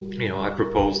I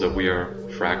propose that we are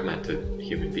fragmented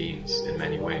human beings in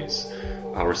many ways.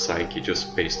 Our psyche,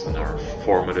 just based on our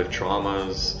formative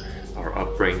traumas, our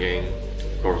upbringing,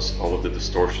 of course, all of the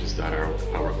distortions that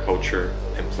our culture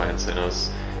implants in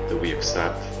us, that we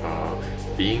accept,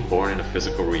 being born in a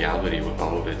physical reality with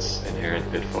all of its inherent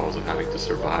pitfalls of having to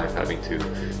survive, having to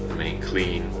remain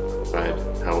clean, fed,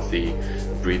 healthy,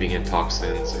 breathing in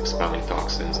toxins, expelling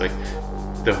toxins. Like,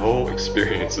 the whole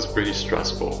experience is pretty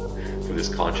stressful for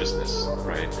this consciousness,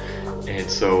 right? And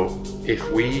so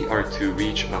if we are to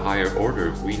reach a higher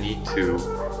order, we need to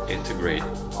integrate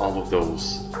all of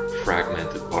those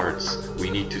fragmented parts. We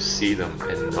need to see them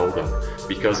and know them,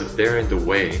 because if they're in the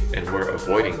way and we're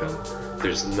avoiding them,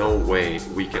 there's no way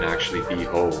we can actually be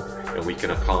whole and we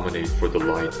can accommodate for the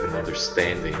light and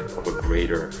understanding of a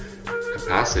greater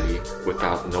capacity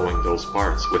without knowing those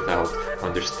parts, without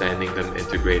understanding them,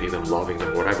 integrating them, loving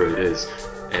them, whatever it is,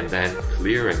 and then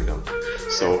clearing them.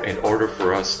 So in order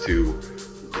for us to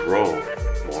grow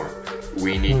more,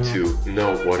 we need to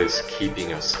know what is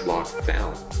keeping us locked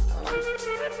down.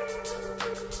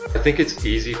 I think it's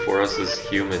easy for us as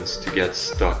humans to get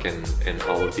stuck in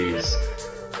all of these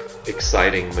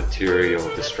exciting material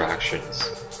distractions.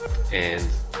 And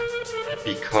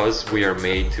because we are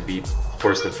made to be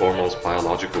first and foremost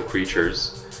biological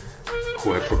creatures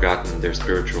who have forgotten their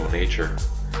spiritual nature,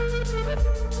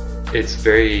 it's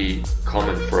very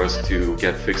common for us to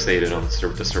get fixated on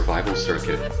the survival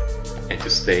circuit and to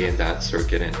stay in that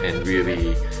circuit and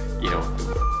really,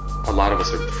 a lot of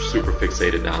us are super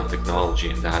fixated now on technology,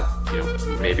 and that,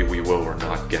 maybe we will or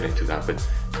not get into that, but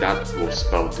that will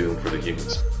spell doom for the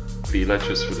humans. Let's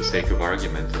just, for the sake of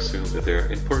argument, assume that there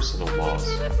are impersonal laws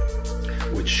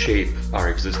which shape our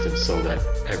existence so that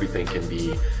everything can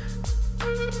be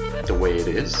the way it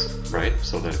is, right?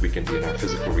 So that we can be in our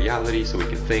physical reality, so we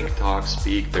can think, talk,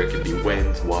 speak, there can be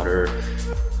wind, water,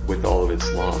 with all of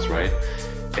its laws, right?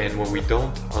 And when we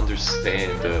don't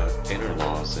understand the inner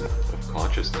laws of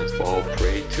consciousness, fall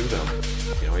prey to them.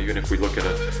 Even if we look at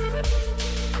a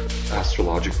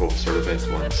astrological sort of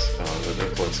influence, the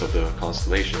influence of the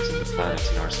constellations and the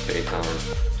planets in our space, our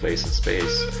place in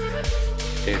space,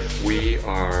 if we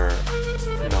are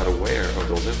not aware of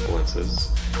those influences,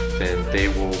 then they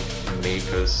will make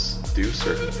us do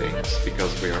certain things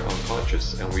because we are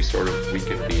unconscious, and we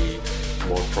can be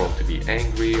more prone to be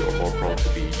angry, or more prone to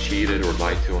be cheated or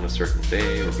lied to on a certain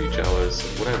day, or be jealous,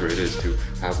 whatever it is, to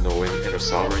have no inner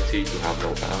sovereignty, to have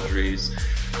no boundaries.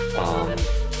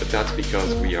 But that's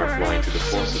because we are blind to the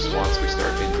forces. Once we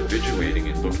start individuating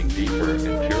and looking deeper and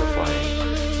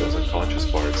purifying those unconscious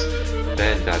parts,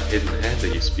 then that hidden hand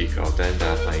that you speak of, then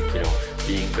that,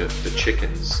 being the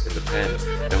chickens in the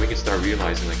pen, then we can start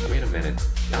realizing, wait a minute,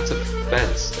 that's a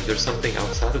fence, and there's something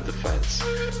outside of the fence.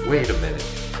 Wait a minute,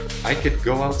 I could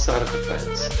go outside of the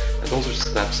fence. And those are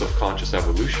steps of conscious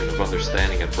evolution, of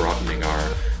understanding and broadening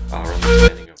our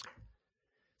understanding of.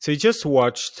 So you just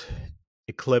watched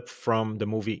a clip from the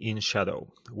movie In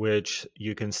Shadow, which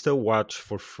you can still watch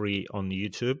for free on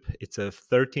YouTube. It's a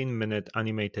 13-minute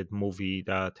animated movie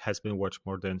that has been watched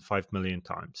more than 5 million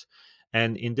times.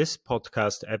 And in this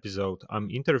podcast episode, I'm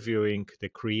interviewing the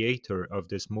creator of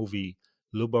this movie,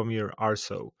 Lubomir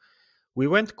Arso. We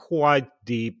went quite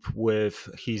deep with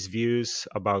his views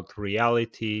about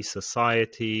reality,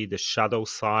 society, the shadow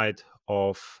side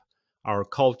of our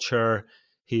culture,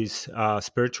 his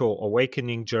spiritual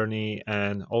awakening journey,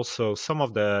 and also some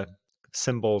of the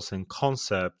symbols and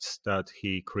concepts that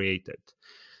he created.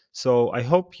 So I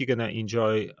hope you're going to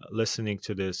enjoy listening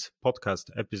to this podcast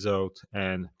episode,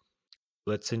 and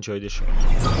let's enjoy the show.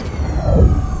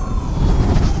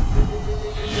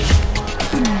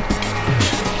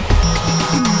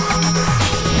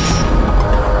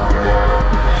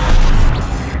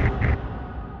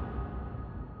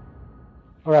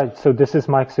 All right, so this is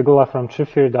Mike Sigula from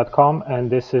TrueFear.com, and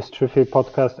this is TrueFear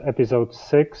Podcast episode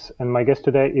 6. And my guest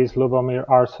today is Lubomir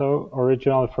Arso,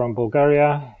 originally from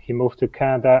Bulgaria. He moved to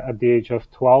Canada at the age of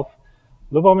 12.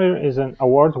 Lubomir is an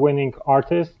award-winning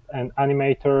artist and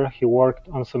animator. He worked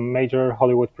on some major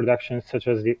Hollywood productions such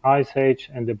as The Ice Age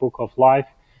and The Book of Life.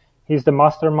 He's the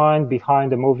mastermind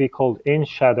behind a movie called In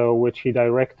Shadow, which he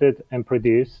directed and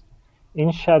produced. In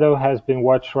Shadow has been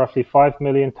watched roughly 5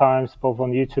 million times, both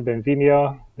on YouTube and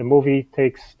Vimeo. The movie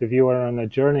takes the viewer on a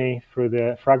journey through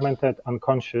the fragmented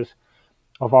unconscious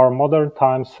of our modern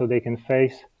times so they can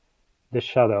face the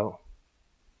shadow.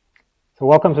 So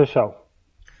welcome to the show.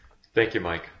 Thank you,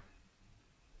 Mike.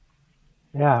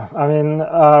 Yeah,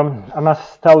 I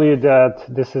must tell you that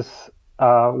this is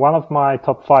one of my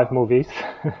top 5 movies.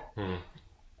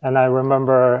 And I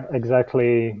remember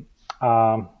exactly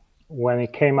when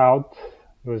it came out.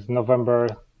 It was November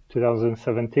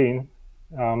 2017.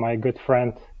 My good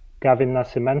friend Gavin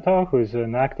Nascimento, who's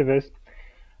an activist,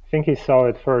 I think he saw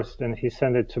it first and he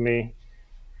sent it to me.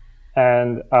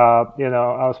 And, I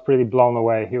was pretty blown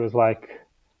away. He was like,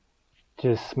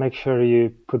 just make sure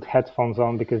you put headphones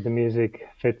on because the music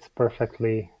fits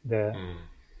perfectly the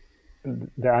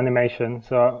animation.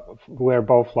 So we're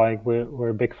both like,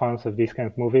 we're big fans of these kind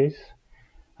of movies.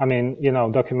 I mean,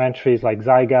 documentaries like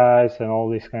Zeitgeist and all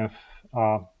these kind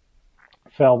of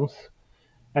films.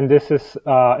 And this is,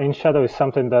 In Shadow is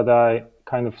something that I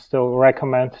kind of still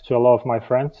recommend to a lot of my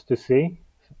friends to see.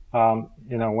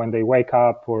 When they wake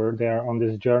up or they're on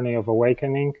this journey of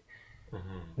awakening.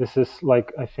 Mm-hmm. This is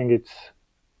like, I think it's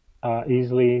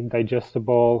easily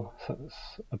digestible,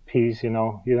 a piece, you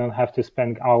don't have to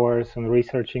spend hours on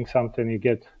researching something. You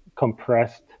get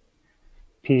compressed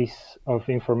piece of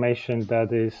information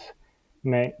that is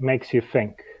makes you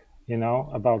think,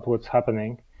 about what's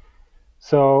happening.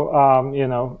 So,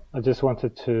 I just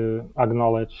wanted to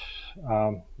acknowledge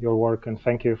your work and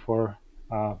thank you for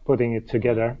putting it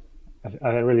together. I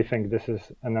really think this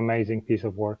is an amazing piece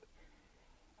of work.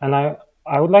 And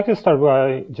I would like to start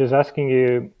by just asking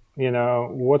you,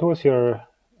 what was your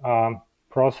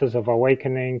process of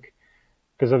awakening?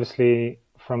 Because obviously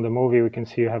from the movie, we can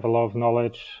see you have a lot of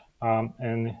knowledge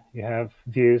and you have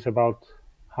views about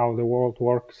how the world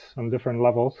works on different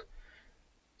levels.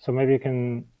 So maybe you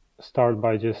can start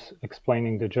by just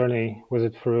explaining the journey. Was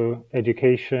it through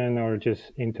education or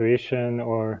just intuition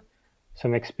or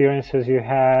some experiences you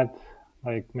had?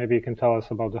 Like maybe you can tell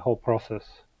us about the whole process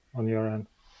on your end.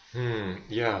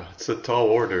 Yeah, it's a tall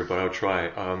order, but I'll try.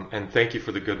 And thank you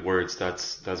for the good words.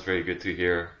 That's very good to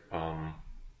hear.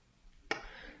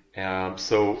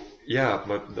 So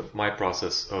yeah, my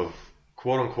process of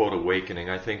quote unquote awakening.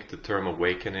 I think the term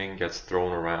awakening gets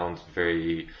thrown around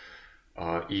very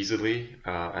easily.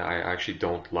 I actually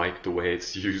don't like the way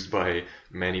it's used by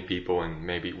many people, and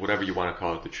maybe whatever you want to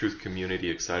call it, the truth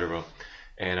community, etc.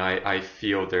 And I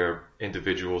feel there are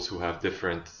individuals who have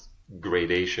different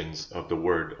gradations of the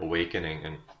word awakening.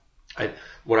 And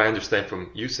what I understand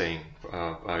from you saying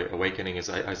awakening is,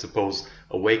 I suppose,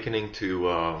 awakening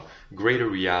to greater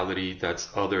reality that's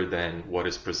other than what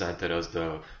is presented as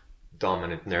the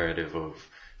dominant narrative of,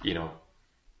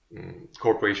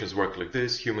 corporations work like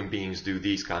this, human beings do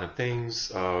these kind of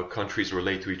things, countries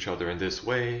relate to each other in this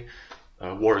way,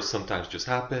 wars sometimes just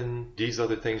happen, these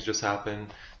other things just happen.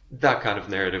 That kind of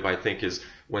narrative, I think, is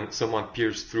when someone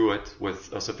peers through it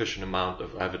with a sufficient amount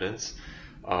of evidence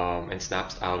and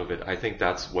snaps out of it. I think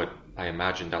that's what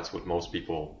most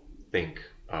people think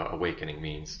awakening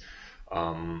means.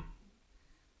 To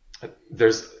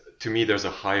me, there's a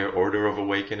higher order of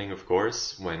awakening, of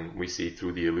course, when we see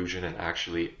through the illusion and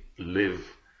actually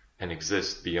live and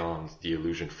exist beyond the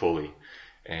illusion fully.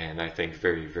 And I think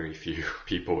very, very few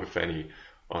people, if any,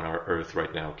 on our earth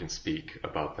right now can speak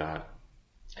about that.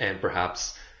 And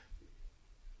perhaps,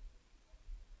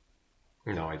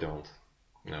 no, I don't.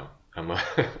 No,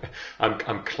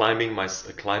 I'm climbing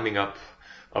up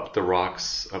the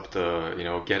rocks, up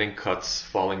the, getting cuts,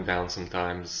 falling down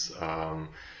sometimes,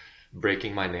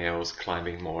 breaking my nails,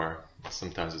 climbing more.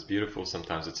 Sometimes it's beautiful,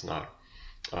 sometimes it's not.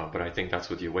 But I think that's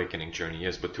what the awakening journey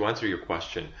is. But to answer your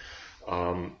question,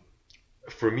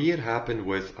 for me it happened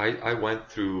with, I went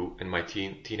through, in my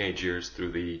teenage years,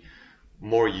 through the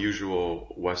more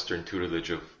usual Western tutelage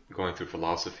of going through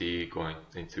philosophy, going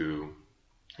into,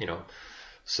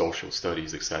 social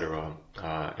studies, etc.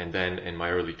 And then in my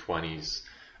early 20s,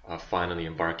 finally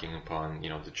embarking upon,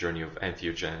 the journey of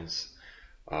entheogens,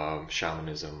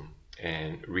 shamanism,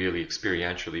 and really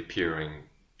experientially peering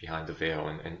behind the veil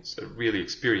and really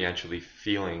experientially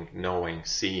feeling, knowing,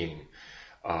 seeing,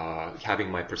 having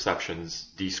my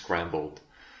perceptions de-scrambled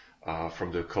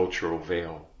from the cultural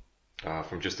veil,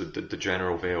 from just the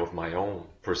general veil of my own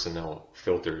personal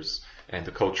filters and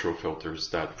the cultural filters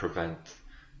that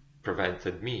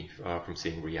prevented me from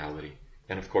seeing reality.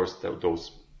 And of course,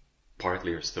 those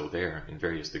partly are still there in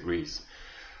various degrees.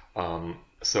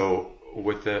 So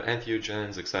with the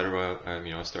entheogens, etc.,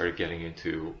 I started getting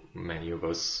into, many of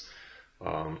us,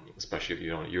 especially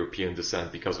European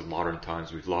descent, because of modern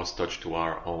times, we've lost touch to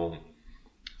our own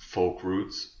folk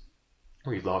roots.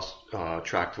 We've lost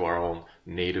track to our own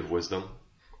native wisdom.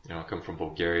 I come from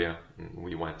Bulgaria.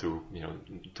 We went through,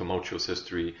 tumultuous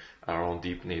history, our own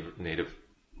deep native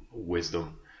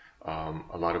wisdom.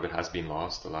 A lot of it has been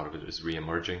lost. A lot of it is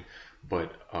re-emerging.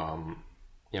 But,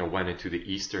 went into the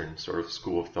Eastern sort of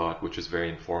school of thought, which is very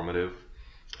informative.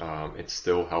 It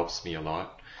still helps me a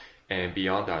lot. And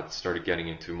beyond that, started getting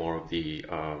into more of the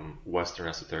Western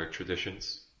esoteric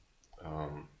traditions.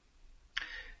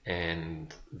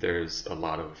 And there's a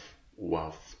lot of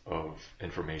wealth of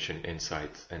information,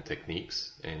 insight, and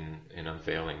techniques in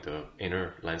unveiling the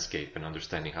inner landscape and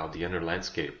understanding how the inner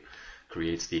landscape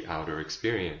creates the outer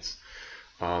experience.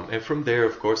 And from there,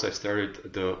 of course, I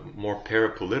started the more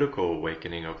parapolitical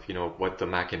awakening of, what the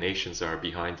machinations are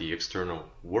behind the external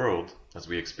world as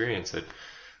we experience it.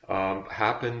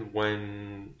 Happened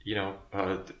when,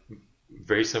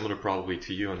 very similar probably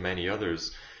to you and many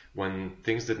others, when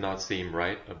things did not seem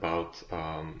right about,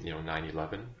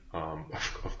 9/11,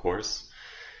 of course.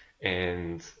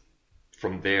 And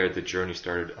from there, the journey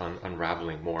started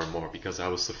unraveling more and more because I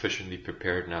was sufficiently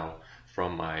prepared now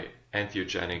from my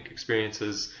entheogenic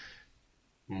experiences,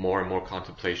 more and more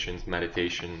contemplations,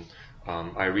 meditation.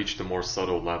 I reached a more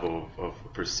subtle level of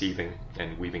perceiving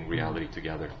and weaving reality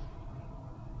together.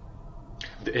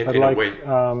 In a way.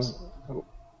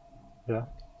 Yeah.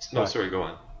 No, sorry, go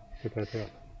on. Okay, yeah.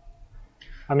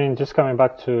 I mean, just coming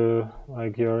back to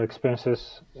like your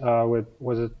experiences with,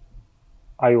 was it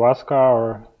ayahuasca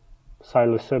or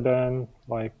psilocybin,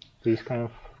 like these kind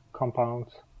of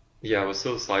compounds? Yeah, it was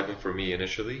psilocybin for me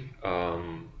initially.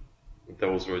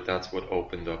 That's what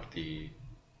opened up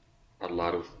a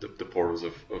lot of the portals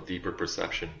of deeper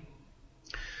perception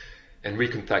and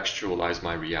recontextualized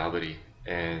my reality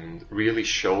and really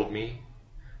showed me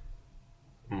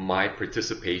my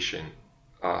participation,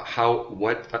 how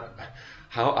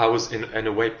I was in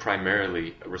a way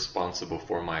primarily responsible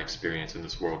for my experience in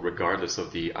this world, regardless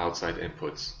of the outside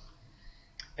inputs,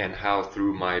 and how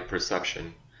through my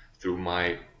perception, through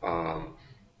my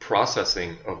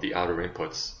processing of the outer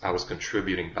inputs, I was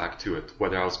contributing back to it,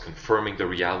 whether I was confirming the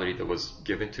reality that was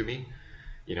given to me,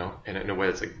 and in a way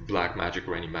that's like black magic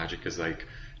or any magic is like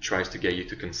tries to get you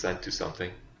to consent to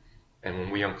something. And when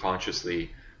we unconsciously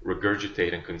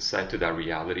regurgitate and consent to that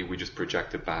reality, we just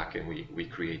project it back and we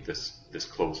create this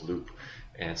closed loop.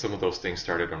 And some of those things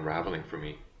started unraveling for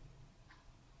me.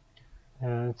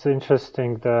 Yeah, it's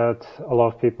interesting that a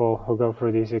lot of people who go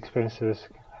through these experiences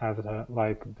have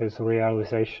this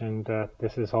realization that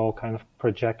this is all kind of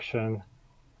projection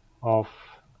of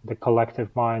the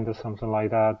collective mind or something like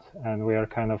that, and we are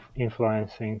kind of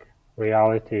influencing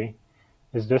reality.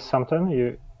 Is this something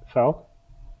you felt?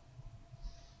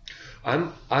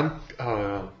 I'm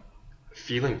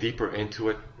feeling deeper into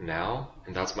it now,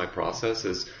 and that's my process.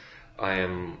 Is I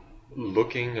am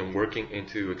looking and working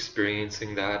into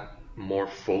experiencing that more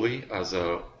fully as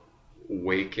a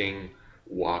waking,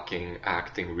 walking,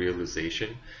 acting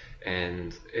realization.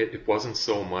 And it wasn't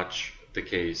so much the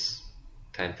case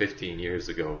 10, 15 years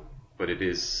ago, but it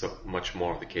is so much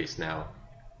more the case now.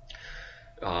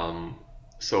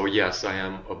 So yes, I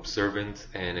am observant,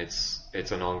 and it's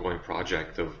an ongoing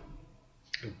project of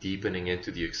deepening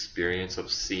into the experience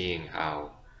of seeing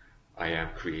how I am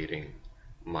creating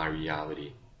my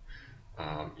reality.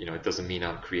 It doesn't mean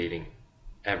I'm creating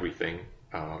everything.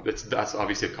 That's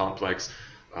obviously a complex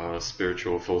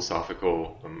spiritual,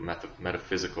 philosophical,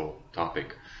 metaphysical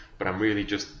topic, but I'm really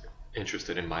just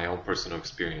interested in my own personal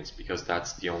experience because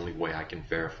that's the only way I can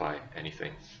verify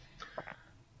anything.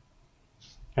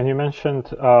 And you mentioned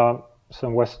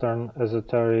some Western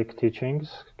esoteric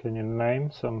teachings. Can you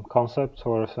name some concepts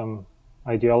or some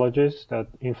ideologies that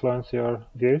influence your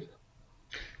views?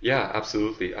 Yeah,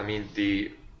 absolutely. I mean,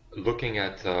 looking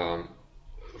at,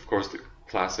 of course, the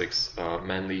classics,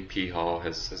 Manly P. Hall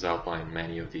has outlined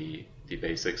many of the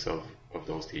basics of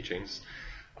those teachings.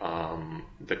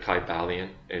 The Kybalion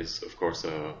is, of course,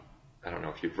 I don't know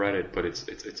if you've read it, but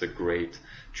it's a great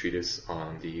treatise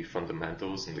on the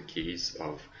fundamentals and the keys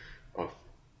of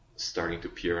starting to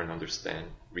peer and understand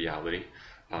reality.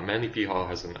 Manly P. Hall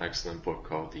has an excellent book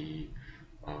called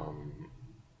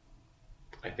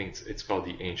I think it's called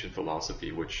The Ancient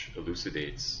Philosophy, which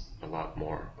elucidates a lot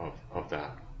more of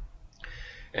that.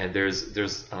 And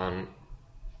there's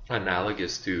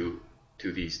analogous to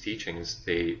these teachings.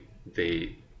 They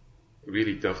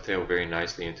really dovetail very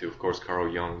nicely into, of course,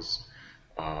 Carl Jung's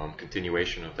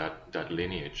continuation of that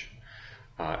lineage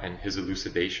and his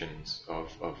elucidations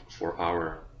for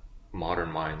our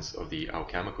modern minds of the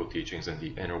alchemical teachings and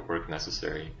the inner work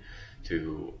necessary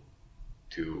to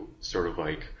sort of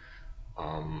like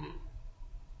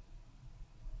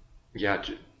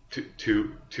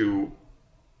to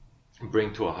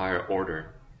bring to a higher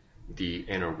order the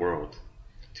inner world,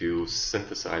 to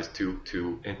synthesize,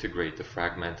 to integrate the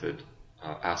fragmented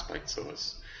aspects of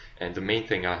us. And the main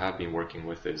thing I have been working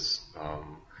with is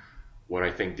what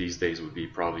I think these days would be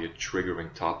probably a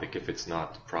triggering topic if it's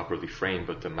not properly framed,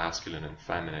 but the masculine and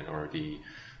feminine, or the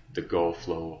go,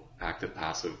 flow, active,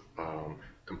 passive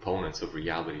components of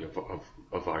reality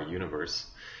of our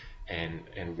universe.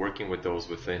 and working with those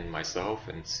within myself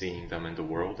and seeing them in the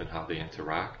world and how they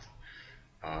interact.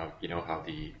 How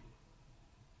the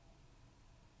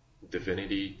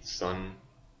divinity, sun,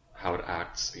 how it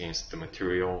acts against the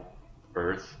material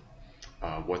earth,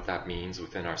 what that means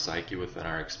within our psyche, within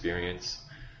our experience,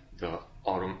 the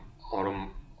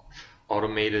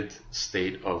automated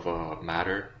state of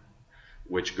matter,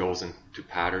 which goes into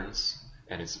patterns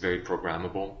and it's very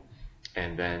programmable,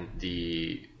 and then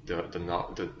the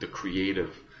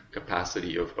creative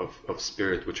capacity of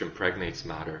spirit, which impregnates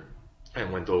matter.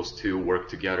 And when those two work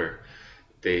together,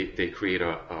 they create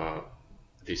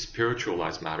they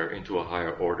spiritualize matter into a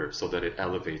higher order so that it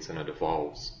elevates and it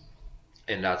evolves.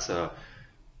 And that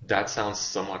sounds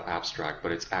somewhat abstract,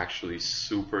 but it's actually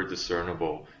super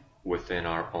discernible within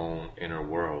our own inner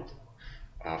world.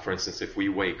 For instance, if we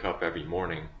wake up every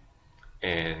morning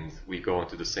and we go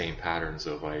into the same patterns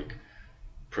of like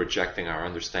projecting our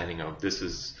understanding of this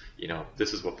is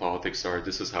what politics are,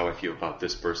 this is how I feel about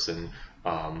this person,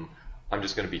 I'm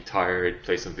just going to be tired,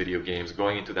 play some video games,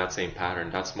 going into that same pattern,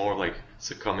 that's more like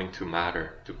succumbing to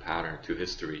matter, to pattern, to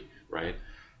history, right?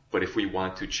 But if we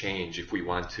want to change, if we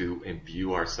want to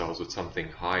imbue ourselves with something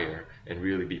higher and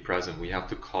really be present, we have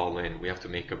to call in, we have to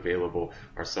make available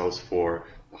ourselves for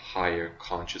a higher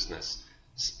consciousness,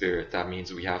 spirit. That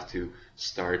means we have to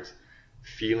start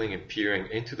feeling and peering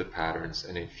into the patterns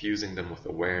and infusing them with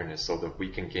awareness so that we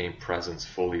can gain presence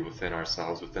fully within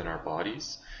ourselves, within our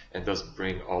bodies, and thus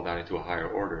bring all that into a higher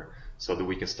order so that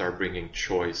we can start bringing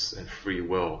choice and free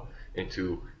will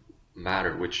into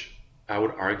matter, which I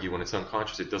would argue when it's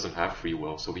unconscious, it doesn't have free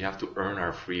will. So we have to earn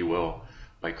our free will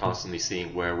by constantly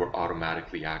seeing where we're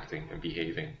automatically acting and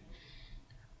behaving.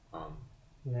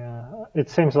 Yeah, it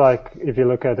seems like if you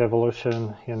look at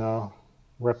evolution,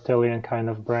 reptilian kind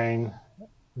of brain,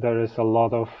 there is a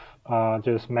lot of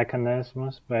just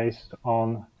mechanisms based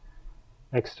on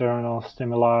external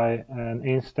stimuli and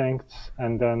instincts,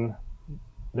 and then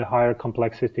the higher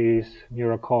complexities,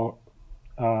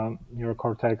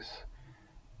 neurocortex,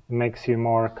 makes you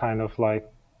more kind of like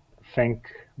think,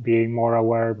 be more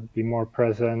aware, be more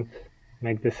present,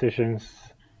 make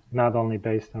decisions not only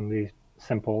based on these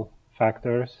simple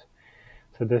factors.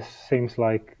 So this seems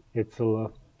like it's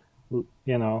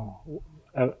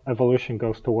evolution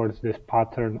goes towards this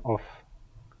pattern of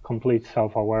complete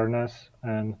self-awareness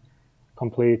and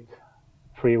complete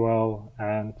free will,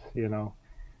 and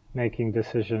making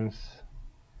decisions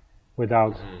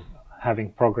without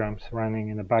having programs running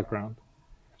in the background.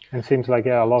 And it seems like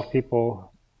a lot of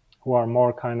people who are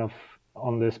more kind of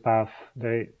on this path,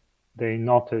 they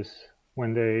notice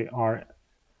when they are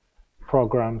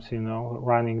programs,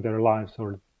 running their lives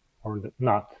or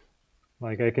not.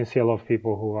 Like I can see a lot of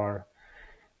people who are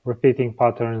repeating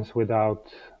patterns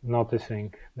without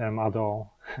noticing them at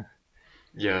all.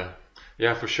 Yeah,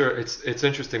 for sure. It's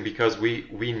interesting because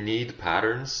we need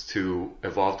patterns to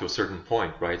evolve to a certain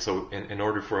point, right? So in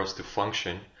order for us to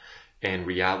function in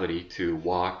reality, to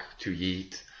walk, to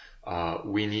eat,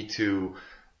 we need to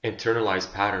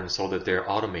internalize patterns so that they're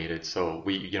automated. So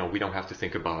we don't have to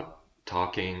think about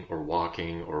talking or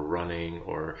walking or running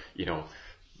or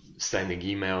sending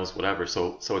emails, whatever.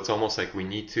 So it's almost like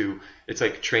it's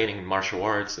like training in martial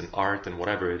arts and art and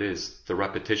whatever it is. The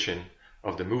repetition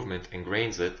of the movement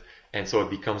ingrains it, and so it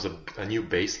becomes a new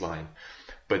baseline.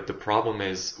 But the problem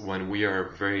is when we are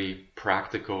very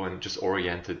practical and just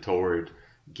oriented toward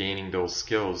gaining those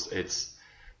skills, it's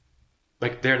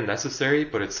like they're necessary,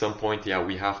 but at some point,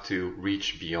 we have to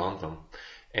reach beyond them.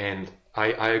 And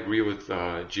I agree with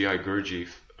G.I.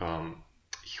 Gurdjieff,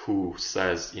 who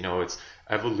says,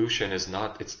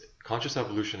 conscious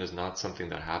evolution is not something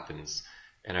that happens.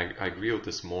 And I agree with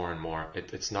this more and more.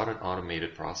 It's not an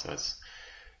automated process.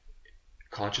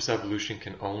 Conscious evolution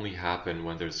can only happen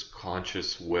when there's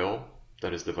conscious will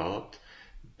that is developed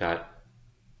that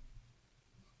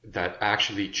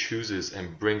actually chooses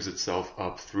and brings itself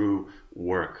up through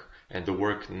work. And the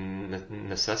work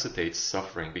necessitates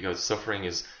suffering, because suffering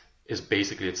is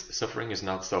basically, suffering is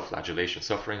not self-flagellation.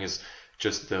 Suffering is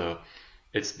just the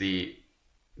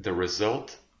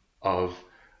result of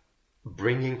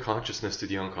bringing consciousness to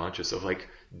the unconscious, of like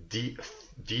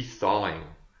de-thawing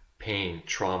pain,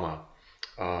 trauma,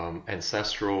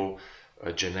 ancestral,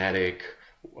 genetic,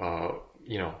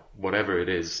 whatever it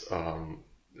is.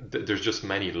 There's just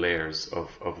many layers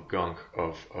of gunk,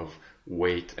 of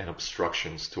weight and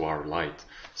obstructions to our light.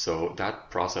 So that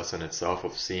process in itself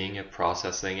of seeing it,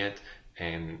 processing it,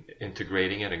 and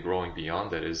integrating it and growing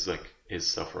beyond it is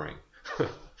suffering.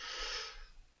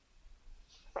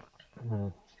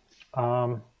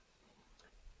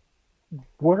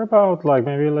 What about, like,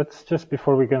 maybe let's just,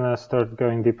 before we're gonna start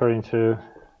going deeper into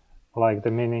like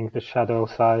the meaning, the shadow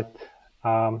side,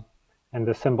 and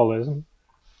the symbolism.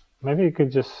 Maybe you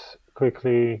could just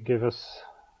quickly give us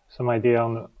some idea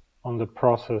on the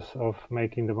process of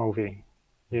making the movie.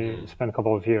 You spent a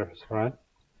couple of years, right?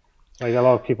 Like a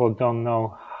lot of people don't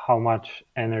know how much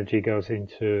energy goes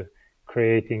into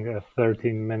creating a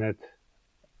 13-minute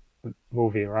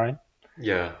movie, right?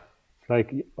 Yeah.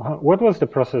 Like, what was the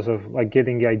process of like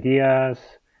getting the ideas?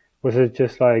 Was it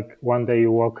just like one day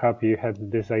you woke up, you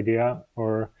had this idea,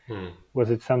 or was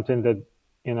it something that,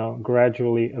 you know,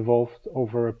 gradually evolved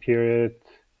over a period?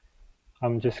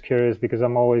 I'm just curious because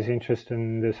I'm always interested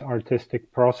in this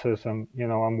artistic process. I'm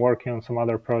working on some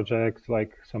other projects,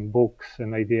 like some books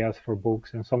and ideas for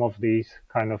books, and some of these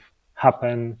kind of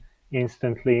happen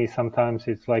instantly. Sometimes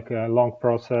it's like a long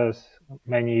process,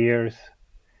 many years.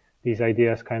 These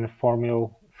ideas kind of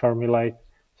formulate.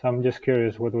 So I'm just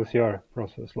curious, what was your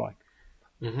process like?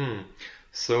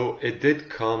 So it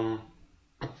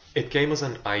came as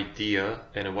an idea,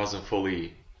 and it wasn't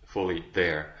fully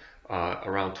there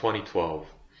around 2012.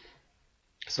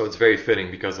 So it's very fitting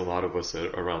because a lot of us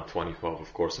around 2012,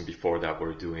 of course, and before that,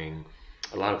 were doing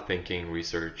a lot of thinking,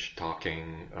 research,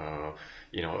 talking,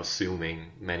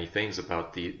 assuming many things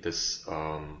about this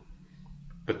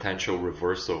potential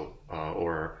reversal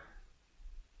or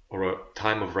a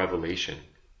time of revelation,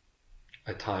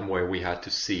 a time where we had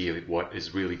to see what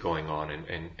is really going on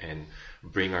and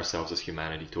bring ourselves as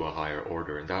humanity to a higher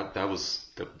order. And that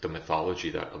was the mythology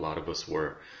that a lot of us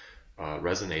were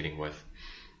resonating with.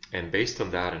 And based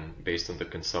on that, and based on the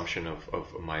consumption of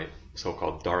my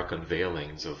so-called dark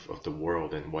unveilings of the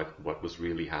world and what was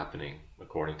really happening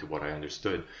according to what I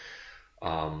understood,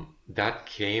 that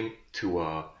came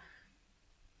to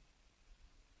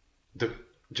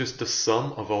just the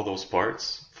sum of all those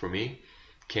parts for me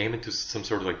came into some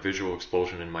sort of like visual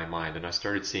explosion in my mind, and I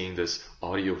started seeing this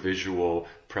audio-visual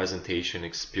presentation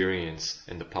experience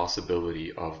and the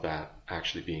possibility of that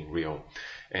actually being real.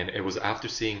 And it was after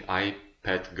seeing I,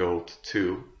 Pet Goat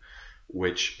 2,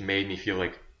 which made me feel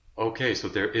like, okay, so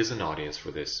there is an audience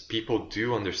for this. People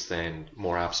do understand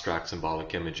more abstract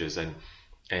symbolic images and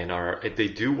they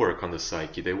do work on the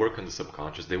psyche, they work on the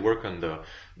subconscious, they work on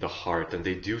the heart, and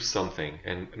they do something.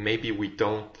 And maybe we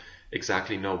don't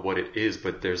exactly know what it is,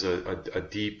 but there's a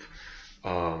deep,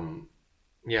 an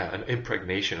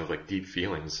impregnation of like deep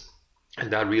feelings.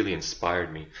 And that really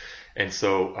inspired me. And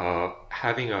so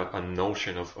having a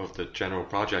notion of the general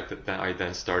project that I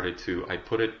then I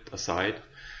put it aside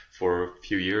for a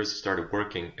few years, started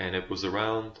working, and it was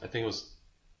around, I think it was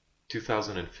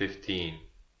 2015.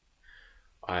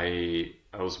 I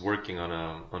was working on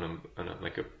a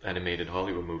like a animated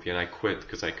Hollywood movie, and I quit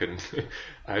because I couldn't.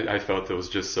 I felt it was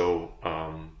just so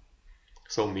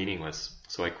meaningless.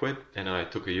 So I quit, and I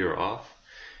took a year off,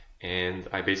 and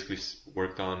I basically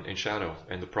worked on In Shadow.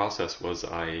 And the process was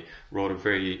I wrote a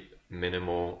very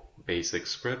minimal, basic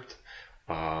script.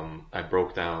 I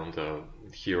broke down the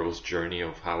hero's journey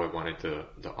of how I wanted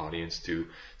the audience to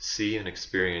see and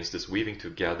experience this weaving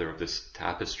together of this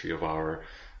tapestry of our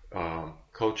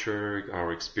culture,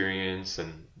 our experience,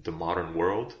 and the modern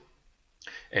world,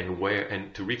 and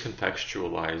to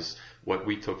recontextualize what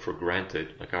we took for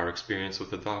granted, like our experience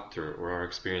with a doctor or our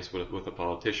experience with a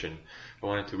politician. I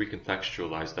wanted to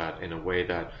recontextualize that in a way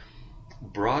that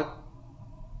brought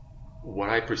what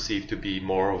I perceive to be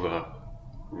more of a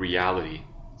reality.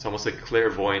 It's almost like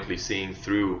clairvoyantly seeing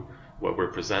through what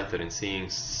we're presented and seeing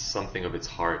something of its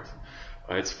heart.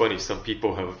 It's funny, some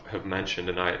people have mentioned,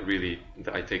 and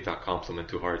I take that compliment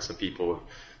to heart. Some people have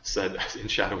said In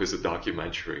Shadow is a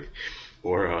documentary,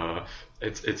 or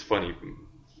it's funny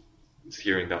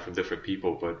hearing that from different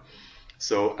people. But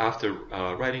so after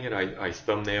writing it, I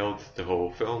thumbnailed the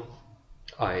whole film.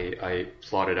 I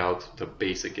plotted out the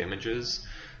basic images,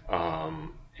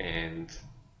 and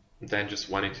then just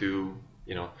went into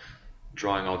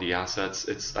drawing all the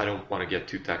assets. I don't want to get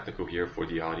too technical here for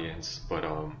the audience, but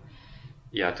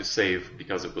to save,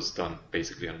 because it was done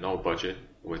basically on no budget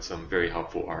with some very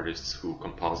helpful artists who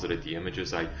composited the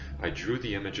images. I drew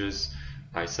the images,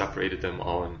 I separated them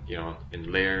all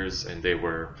in layers, and they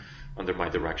were under my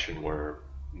direction, where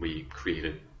we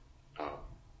created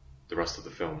the rest of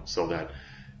the film, so that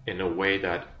in a way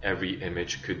that every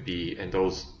image could be, in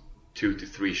those 2 to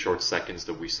 3 short seconds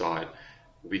that we saw it,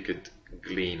 we could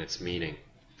glean its meaning.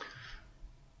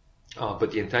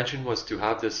 But the intention was to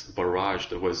have this barrage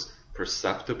that was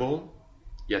perceptible,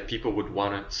 yet people would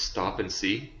want to stop and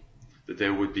see, that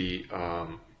there would be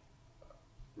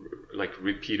like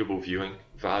repeatable viewing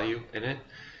value in it.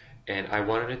 And I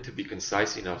wanted it to be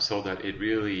concise enough so that it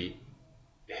really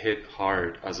hit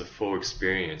hard as a full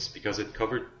experience, because it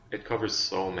covers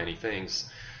so many things.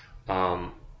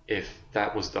 If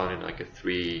that was done in like a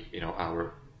 3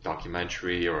 hour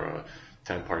documentary or a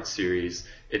 10-part series,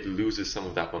 it loses some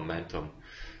of that momentum.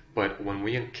 But when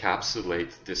we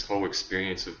encapsulate this whole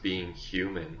experience of being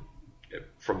human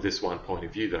from this one point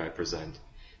of view that I present,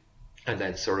 and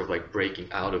then sort of like breaking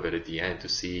out of it at the end to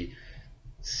see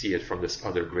it from this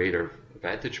other greater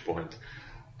vantage point,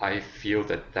 I feel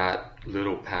that that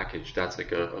little package, that's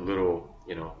like a little,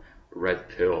 red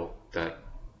pill that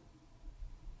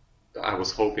I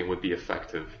was hoping would be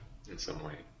effective in some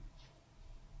way.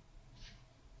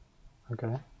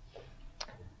 Okay.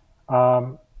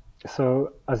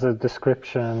 So as a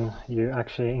description, you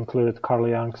actually included Carl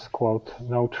Jung's quote,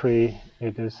 "No tree,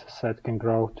 it is said, can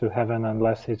grow to heaven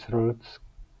unless its roots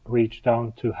reach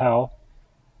down to hell."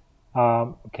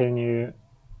 Can you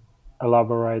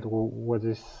elaborate what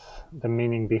is the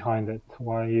meaning behind it?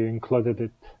 Why you included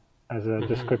it as a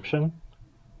description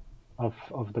of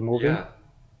the movie?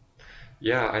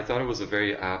 Yeah, I thought it was a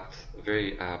very apt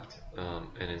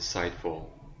and insightful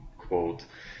quote.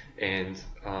 And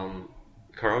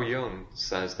Carl Jung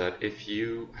says that if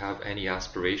you have any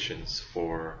aspirations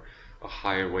for a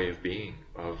higher way of being,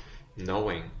 of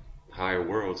knowing higher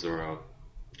worlds, or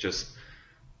just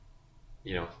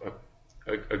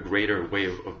a greater way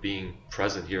of being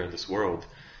present here in this world,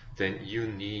 then you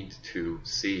need to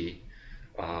see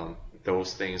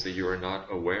those things that you are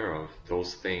not aware of,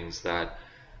 those things that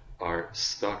are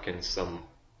stuck in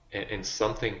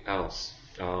something else.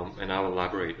 And I'll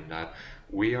elaborate on that.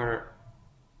 We are,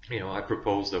 I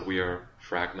propose that we are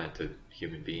fragmented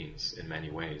human beings in many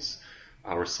ways.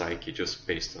 Our psyche, just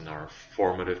based on our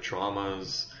formative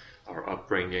traumas, our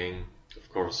upbringing, of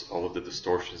course, all of the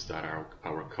distortions that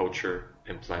our culture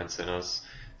implants in us,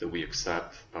 that we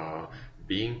accept,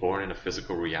 being born in a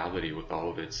physical reality with all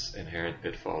of its inherent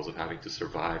pitfalls of having to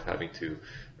survive, having to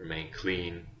remain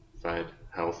clean, fed,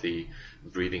 healthy,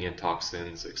 breathing in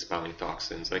toxins, expelling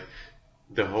toxins. Like,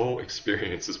 the whole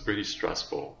experience is pretty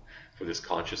stressful for this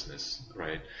consciousness,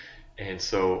 right? And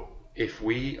so if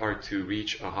we are to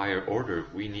reach a higher order,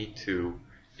 we need to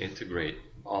integrate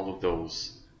all of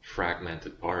those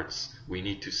fragmented parts. We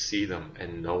need to see them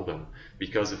and know them,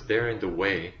 because if they're in the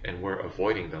way and we're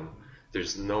avoiding them,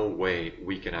 there's no way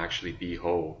we can actually be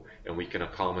whole and we can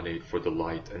accommodate for the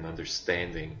light and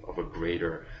understanding of a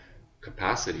greater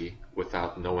capacity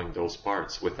without knowing those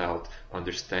parts, without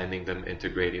understanding them,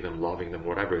 integrating them, loving them,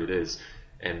 whatever it is,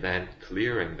 and then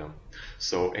clearing them.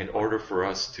 So in order for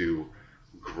us to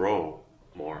grow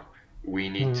more, we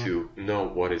need to know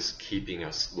what is keeping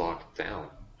us locked down.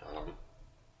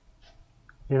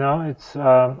 It's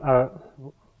my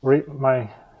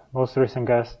most recent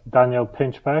guest, Daniel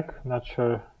Pinchbeck. Not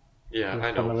sure. Yeah,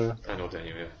 I know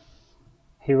Daniel. Yeah.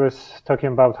 He was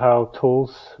talking about how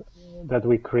tools that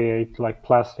we create, like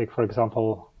plastic, for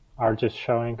example, are just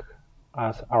showing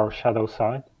us our shadow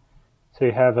side. So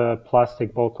you have a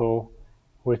plastic bottle,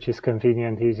 which is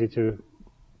convenient, easy to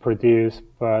produce,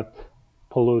 but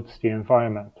pollutes the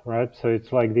environment, right? So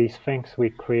it's like these things we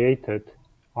created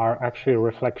are actually a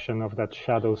reflection of that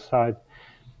shadow side,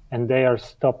 and they are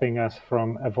stopping us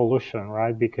from evolution,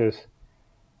 right? Because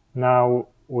now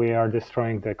we are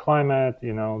destroying the climate,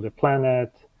 the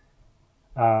planet,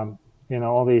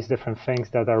 all these different things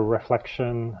that are a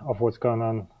reflection of what's going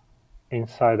on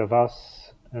inside of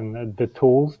us, and the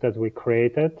tools that we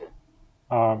created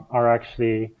are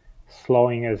actually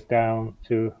slowing us down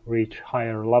to reach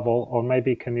higher level, or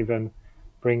maybe can even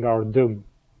bring our doom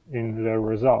in the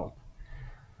result.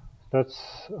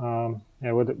 That's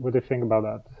what do you think about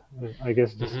that? I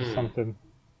guess this is something.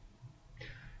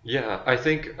 Yeah, I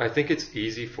think it's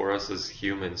easy for us as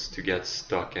humans to get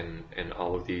stuck in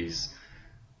all of these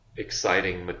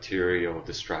exciting material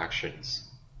distractions,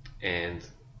 and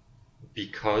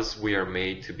because we are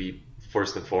made to be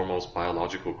first and foremost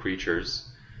biological creatures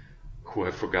who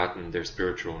have forgotten their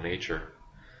spiritual nature,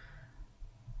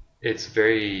 it's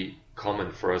very common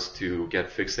for us to get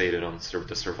fixated on sort of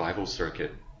the survival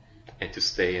circuit and to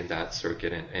stay in that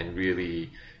circuit, and really,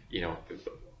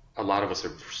 a lot of us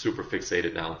are super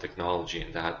fixated now on technology,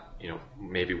 and that,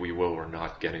 maybe we will or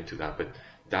not get into that, but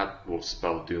that will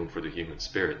spell doom for the human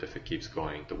spirit if it keeps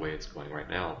going the way it's going right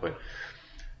now. But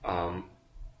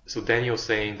so Daniel's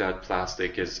saying that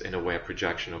plastic is in a way a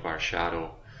projection of our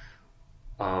shadow.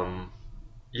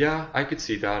 Yeah, I could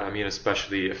see that. I mean,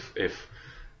 especially if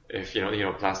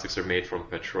plastics are made from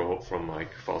petrol, from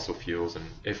like fossil fuels, and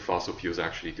if fossil fuels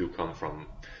actually do come from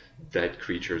dead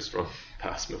creatures from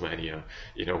past millennia,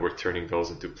 we're turning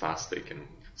those into plastic and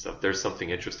stuff. There's something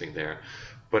interesting there.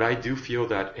 But I do feel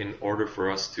that in order for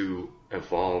us to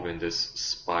evolve in this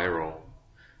spiral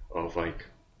of like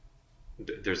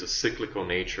there's a cyclical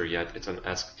nature, yet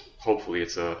hopefully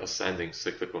it's a ascending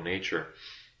cyclical nature.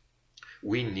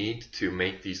 We need to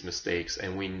make these mistakes,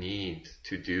 and we need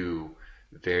to do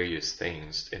various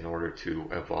things in order to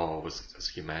evolve as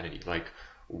humanity. Like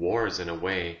wars, in a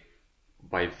way,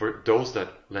 those that,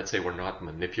 let's say, were not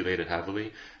manipulated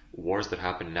heavily, wars that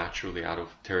happen naturally out of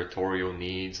territorial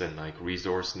needs and like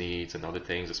resource needs and other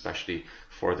things, especially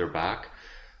further back,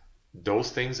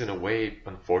 those things in a way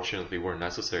unfortunately were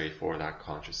necessary for that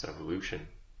conscious evolution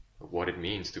of what it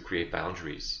means to create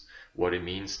boundaries, what it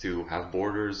means to have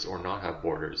borders or not have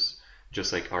borders.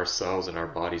 Just like our cells and our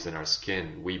bodies and our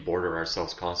skin, we border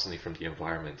ourselves constantly from the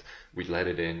environment. We let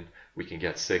it in, we can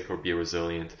get sick or be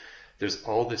resilient. There's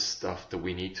all this stuff that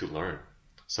we need to learn.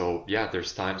 So yeah,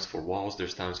 there's times for walls,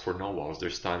 there's times for no walls,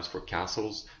 there's times for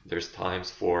castles, there's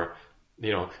times for,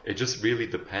 it just really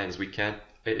depends.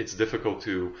 It's difficult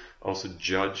to also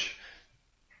judge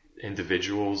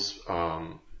individuals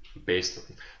based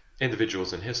on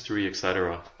individuals in history,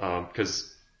 etc.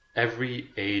 Because every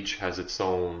age has its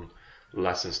own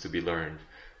lessons to be learned.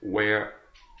 What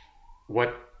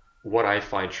I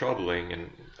find troubling, and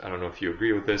I don't know if you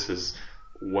agree with this, is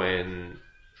when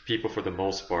people, for the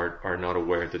most part, are not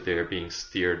aware that they are being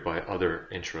steered by other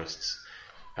interests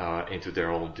into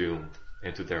their own doom,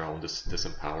 into their own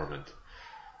disempowerment.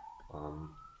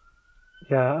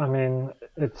 Yeah, I mean,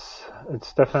 it's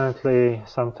definitely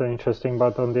something interesting,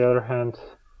 but on the other hand,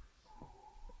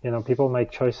 people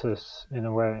make choices in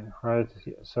a way, right?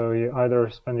 So you either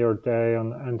spend your day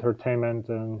on entertainment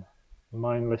and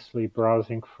mindlessly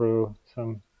browsing through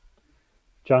some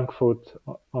junk food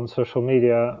on social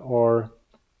media, or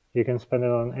you can spend it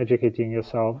on educating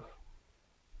yourself.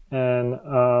 And,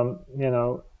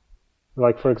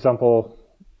 like, for example,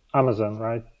 Amazon,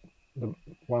 right?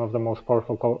 One of the most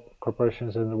powerful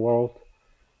corporations in the world.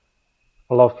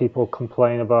 A lot of people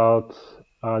complain about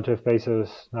Jeff Bezos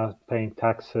not paying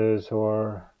taxes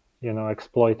or,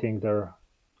 exploiting their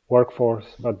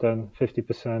workforce, but then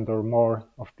 50% or more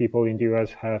of people in the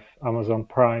US have Amazon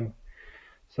Prime.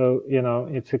 So,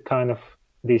 it's a kind of,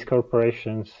 these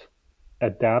corporations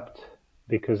adapt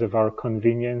because of our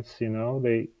convenience,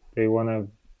 they want to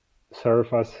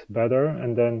serve us better,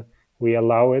 and then we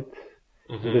allow it.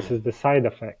 Mm-hmm. This is the side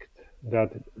effect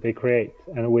that they create.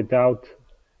 And without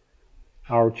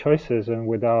our choices and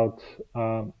without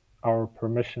our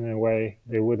permission, in a way,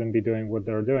 they wouldn't be doing what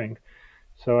they're doing.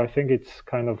 So I think it's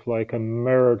kind of like a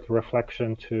mirrored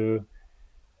reflection to,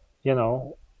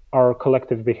 our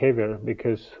collective behavior,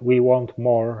 because we want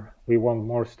more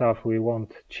stuff, we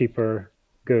want cheaper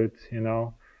goods,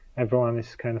 everyone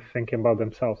is kind of thinking about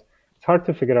themselves. It's hard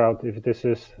to figure out if this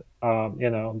is,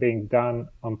 being done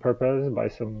on purpose by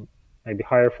some maybe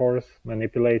higher force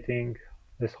manipulating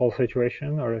this whole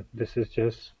situation, or this is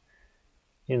just,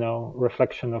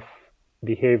 reflection of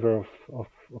behavior of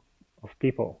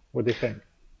people. What do you think?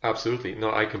 Absolutely.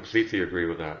 No, I completely agree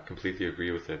with that. Completely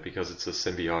agree with it, because it's a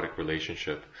symbiotic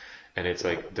relationship. And it's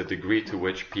like the degree to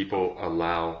which people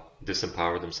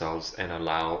disempower themselves and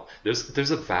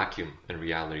there's a vacuum in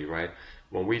reality, right?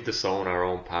 When we disown our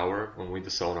own power, when we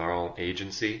disown our own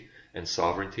agency and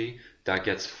sovereignty, that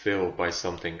gets filled by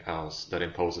something else that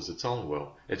imposes its own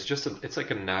will. It's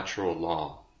like a natural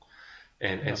law.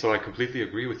 And so I completely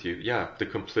agree with you. Yeah, the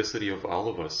complicity of all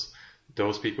of us.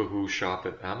 Those people who shop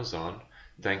at Amazon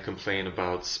then complain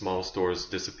about small stores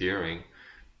disappearing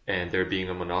and there being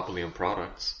a monopoly on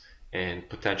products. And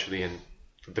potentially in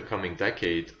the coming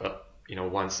decade,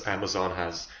 once Amazon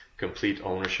has complete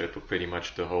ownership of pretty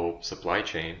much the whole supply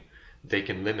chain, they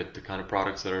can limit the kind of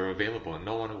products that are available, and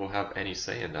no one will have any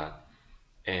say in that.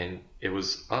 And it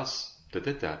was us that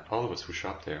did that, all of us who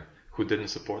shopped there, who didn't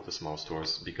support the small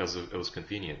stores because it was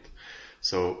convenient.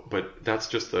 So, but that's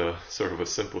just a sort of a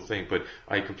simple thing. But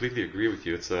I completely agree with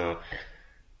you.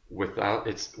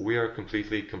 We are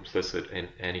completely complicit in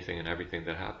anything and everything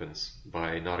that happens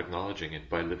by not acknowledging it,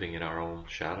 by living in our own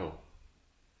shadow.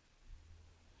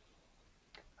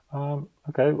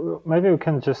 Okay, maybe we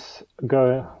can just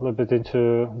go a little bit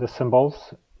into the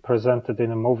symbols presented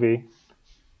in a movie.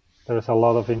 There's a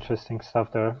lot of interesting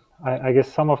stuff there. I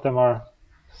guess some of them are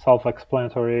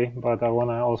self-explanatory, but I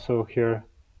want to also hear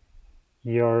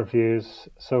your views.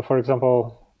 So, for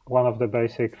example, one of the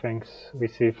basic things we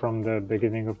see from the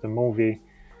beginning of the movie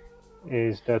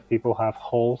is that people have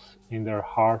holes in their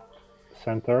heart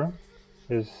center.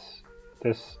 Is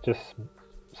this just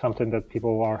something that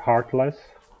people are heartless,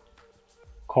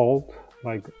 cold?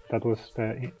 Like that was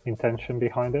the intention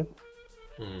behind it?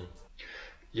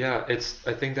 Yeah,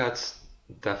 I think that's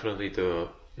definitely the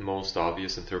most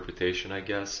obvious interpretation, I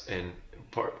guess. And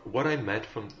what I meant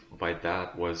by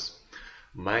that was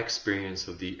my experience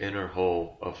of the inner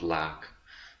hole of lack,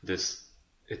 this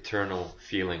eternal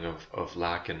feeling of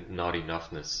lack and not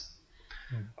enoughness,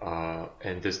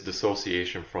 and this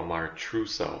dissociation from our true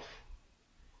self,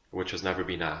 which has never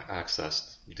been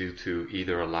accessed due to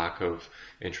either a lack of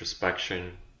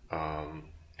introspection,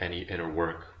 any inner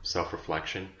work,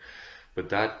 self-reflection. But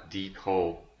that deep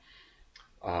hole,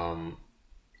 for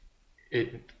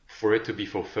it to be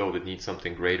fulfilled, it needs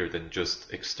something greater than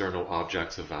just external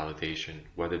objects of validation,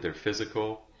 whether they're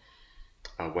physical,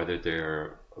 whether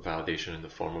they're validation in the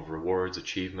form of rewards,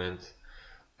 achievement,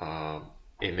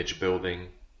 image building,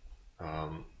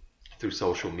 through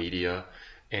social media,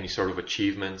 any sort of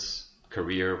achievements,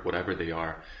 career, whatever they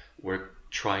are. We're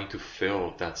trying to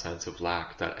fill that sense of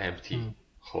lack, that empty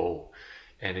hole,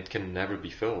 and it can never be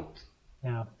filled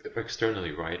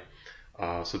externally, right?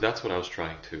 So that's what I was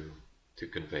trying to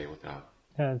convey with that.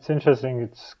 Yeah, it's interesting.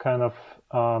 It's kind of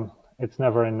it's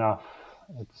never enough.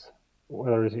 It's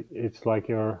whether it's like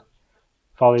your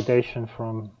validation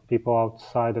from people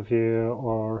outside of you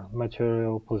or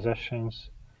material possessions.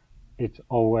 It's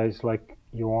always like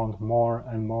you want more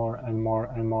and more and more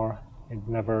and more. It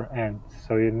never ends.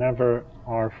 So you never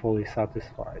are fully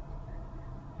satisfied,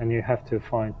 and you have to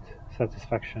find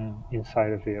satisfaction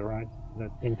inside of you, right?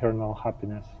 That internal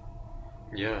happiness.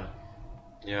 Yeah,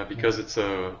 because it's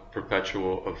a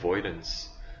perpetual avoidance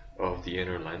of the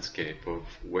inner landscape of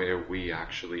where we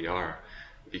actually are.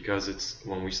 Because it's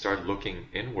when we start looking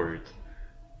inward,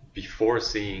 before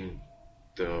seeing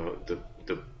the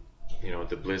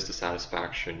the bliss, the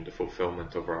satisfaction, the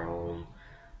fulfillment of our own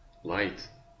light,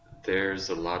 there's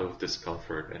a lot of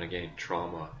discomfort and again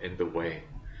trauma in the way,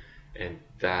 and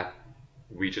that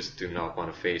we just do not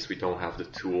want to face. We don't have the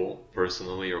tool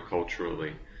personally or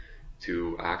culturally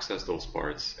to access those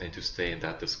parts and to stay in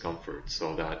that discomfort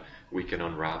so that we can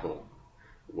unravel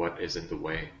what is in the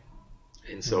way.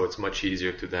 And so it's much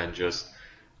easier to then just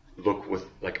look with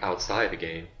like outside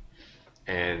again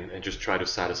and just try to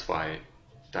satisfy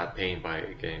that pain by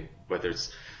again, whether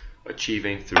it's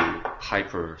achieving through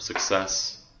hyper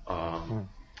success,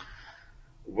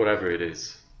 whatever it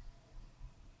is,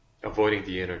 avoiding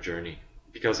the inner journey,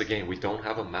 because again we don't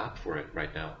have a map for it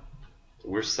right now.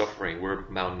 We're suffering, we're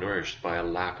malnourished by a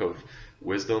lack of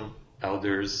wisdom,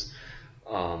 elders,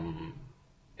 and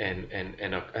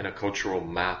a cultural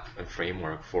map and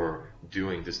framework for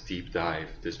doing this deep dive,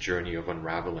 this journey of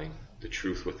unraveling the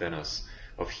truth within us,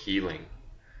 of healing,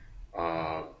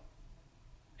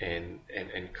 and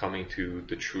coming to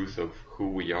the truth of who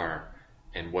we are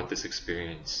and what this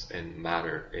experience and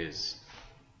matter is.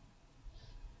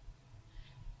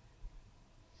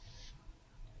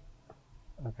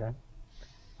 Okay.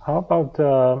 How about,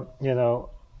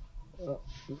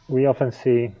 we often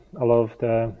see a lot of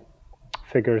the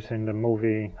figures in the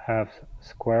movie have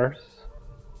squares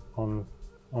on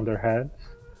their heads.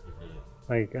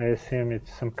 Like, I assume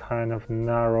it's some kind of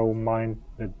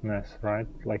narrow-mindedness, right?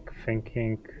 Like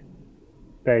thinking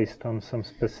based on some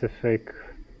specific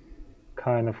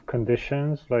kind of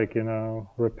conditions, like,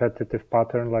 repetitive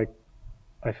pattern. Like,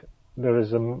 there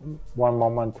is one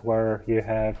moment where you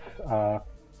have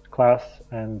class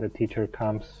and the teacher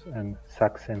comes and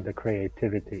sucks in the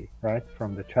creativity, right,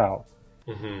 from the child.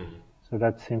 So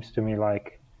that seems to me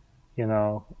like,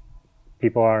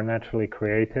 people are naturally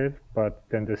creative, but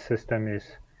then the system is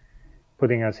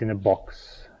putting us in a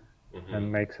box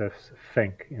and makes us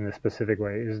think in a specific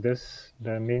way. Is this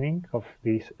the meaning of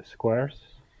these squares?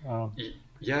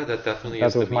 Yeah, that definitely that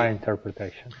is the was my meaning.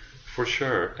 interpretation. For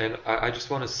sure. And I just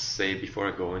want to say before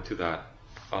I go into that,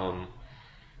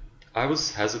 I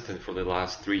was hesitant for the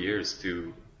last 3 years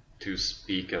to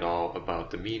speak at all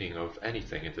about the meaning of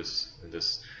anything in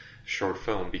this short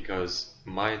film, because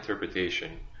my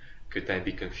interpretation could then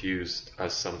be confused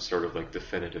as some sort of like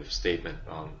definitive statement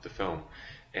on the film.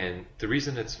 And the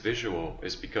reason it's visual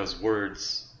is because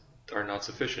words are not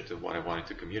sufficient in what I wanted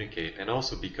to communicate, and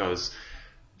also because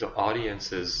the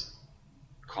audience's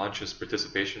conscious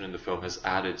participation in the film has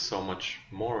added so much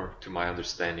more to my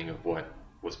understanding of what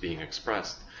was being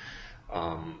expressed.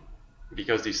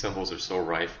 Because these symbols are so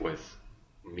rife with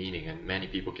meaning, and many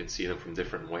people can see them from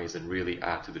different ways and really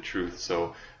add to the truth.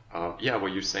 So yeah,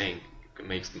 what you're saying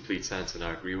makes complete sense, and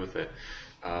I agree with it.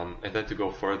 And then to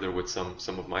go further with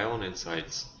some of my own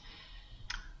insights,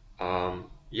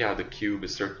 yeah, the cube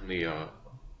is certainly a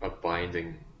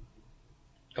binding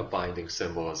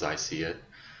symbol as I see it.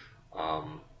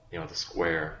 The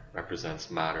square represents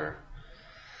matter,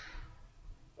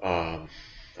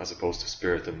 as opposed to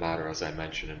spirit, and matter, as I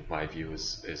mentioned, in my view,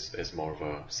 is more of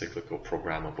a cyclical,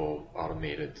 programmable,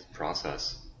 automated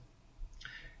process.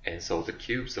 And so the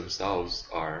cubes themselves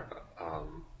are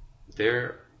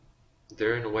they're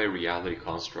they're in a way reality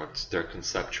constructs. They're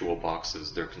conceptual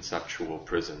boxes. They're conceptual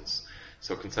prisons.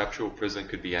 So conceptual prison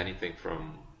could be anything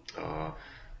from uh,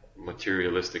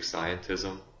 materialistic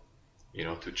scientism,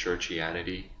 to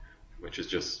churchianity, which is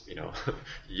just,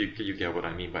 you get what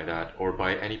I mean by that, or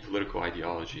by any political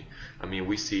ideology. I mean,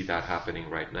 we see that happening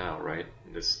right now, right?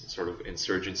 This sort of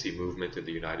insurgency movement in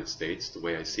the United States, the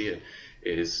way I see it,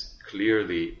 is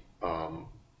clearly,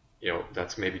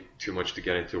 that's maybe too much to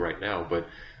get into right now, but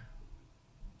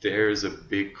there's a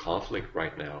big conflict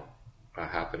right now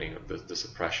happening of the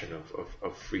suppression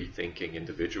of free thinking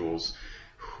individuals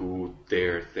who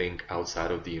dare think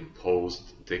outside of the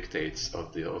imposed dictates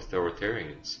of the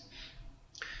authoritarians.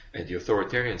 And the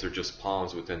authoritarians are just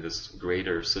pawns within this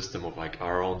greater system of like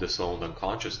our own disowned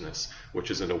unconsciousness,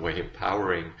 which is in a way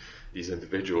empowering these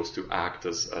individuals to act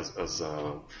as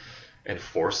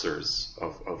enforcers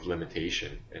of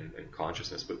limitation and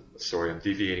consciousness. But sorry, I'm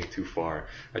deviating too far.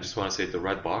 I just want to say the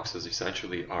red boxes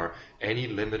essentially are any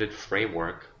limited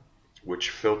framework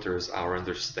which filters our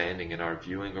understanding and our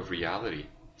viewing of reality.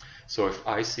 So if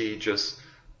I see just,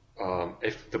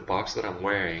 if the box that I'm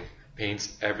wearing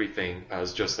paints everything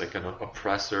as just like an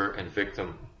oppressor and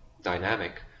victim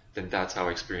dynamic, then that's how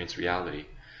I experience reality.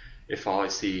 If all I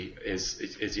see is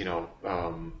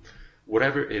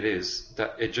whatever it is,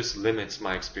 that it just limits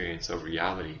my experience of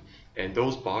reality. And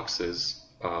those boxes,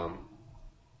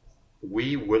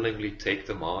 we willingly take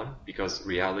them on because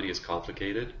reality is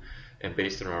complicated, and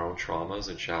based on our own traumas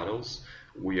and shadows,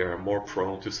 we are more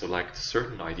prone to select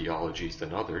certain ideologies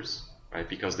than others, right?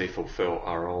 Because they fulfill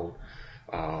our own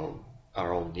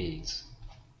needs.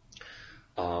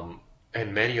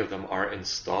 And many of them are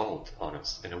installed on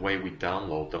us. In a way, we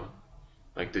download them,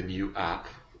 like the new app.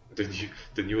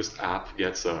 The newest app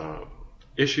gets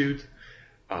issued,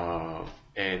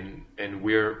 and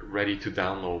we're ready to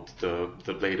download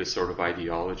the latest sort of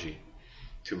ideology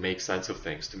to make sense of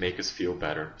things, to make us feel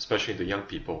better. Especially the young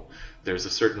people, there's a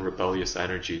certain rebellious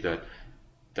energy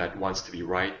that wants to be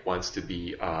right, wants to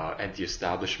be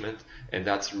anti-establishment, and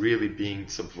that's really being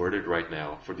subverted right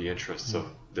now for the interests of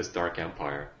this dark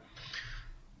empire.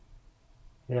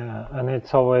 Yeah, and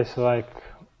it's always like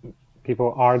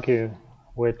people argue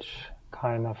which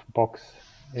kind of box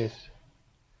is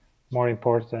more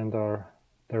important or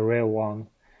the real one,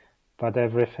 but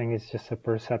everything is just a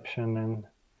perception, and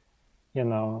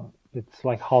it's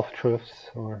like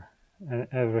half-truths, or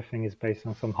everything is based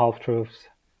on some half-truths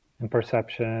and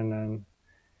perception and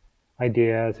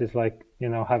ideas. Is like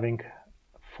having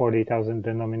 40,000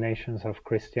 denominations of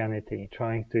Christianity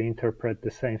trying to interpret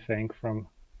the same thing from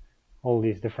all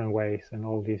these different ways and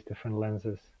all these different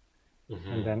lenses,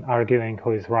 and then arguing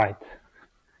who is right,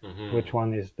 which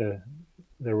one is the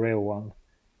real one.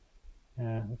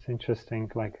 Yeah, it's interesting.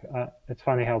 Like it's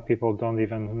funny how people don't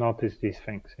even notice these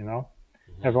things.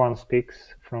 Everyone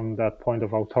speaks from that point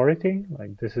of authority,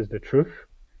 like this is the truth,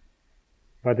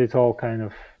 but it's all kind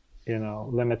of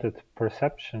limited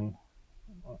perception,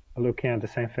 looking at the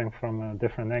same thing from a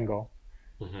different angle.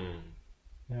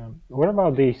 Yeah. What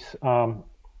about these?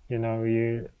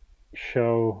 You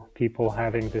show people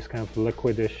having this kind of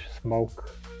liquidish smoke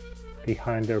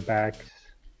behind their backs,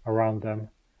 around them.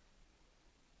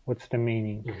 What's the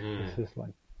meaning? This is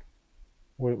like,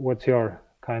 what's your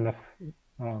kind of,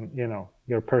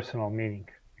 your personal meaning?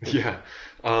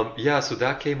 So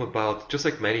that came about, just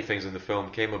like many things in the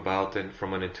film, came about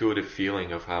from an intuitive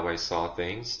feeling of how I saw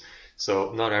things.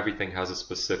 So not everything has a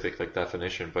specific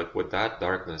definition, but with that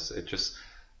darkness,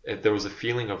 there was a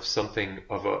feeling of something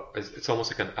it's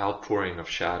almost like an outpouring of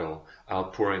shadow,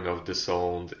 outpouring of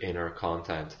disowned inner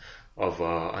content, of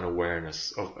an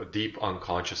awareness, of a deep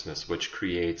unconsciousness, which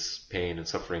creates pain and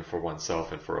suffering for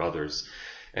oneself and for others.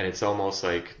 And it's almost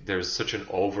like there's such an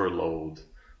overload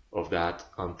of that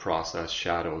unprocessed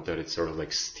shadow that it sort of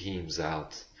like steams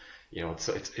out. You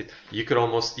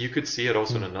could see it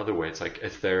also in another way. It's like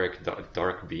etheric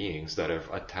dark beings that have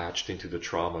attached into the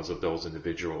traumas of those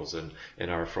individuals and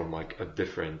are from like a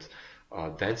different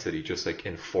density, just like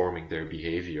informing their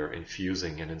behavior,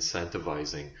 infusing and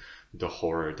incentivizing the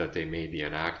horror that they may be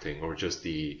enacting, or just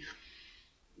the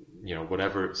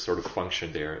whatever sort of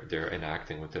function they're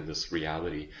enacting within this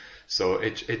reality. So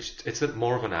it's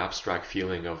more of an abstract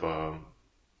feeling of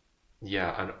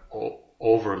an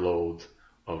overload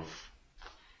of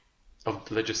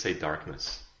let's just say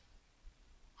darkness.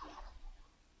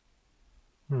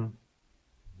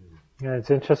 Yeah,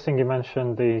 it's interesting you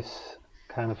mentioned these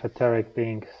kind of etheric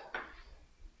beings,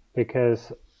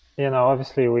 because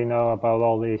obviously we know about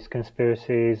all these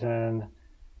conspiracies and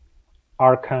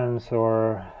archons,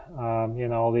 or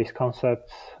all these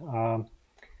concepts,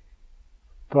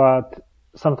 but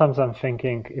sometimes I'm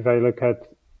thinking, if I look at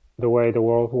the way the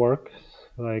world works,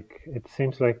 like it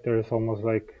seems like there's almost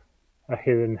like a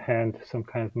hidden hand, some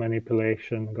kind of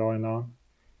manipulation going on.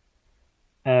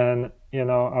 And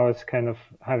I was kind of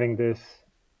having this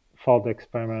thought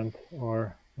experiment,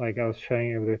 or like I was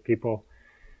sharing it with people.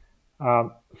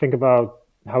 Think about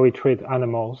how we treat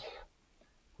animals.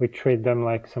 We treat them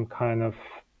like some kind of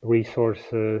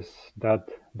resources that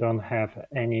don't have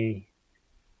any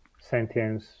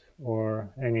sentience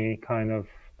or any kind of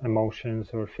emotions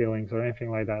or feelings or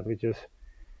anything like that. We just,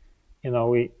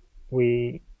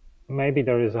 we maybe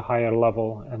there is a higher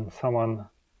level and someone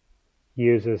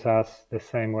uses us the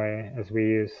same way as we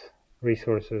use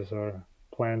resources or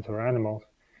plants or animals,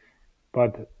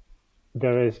 but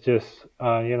there is just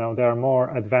they are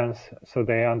more advanced, so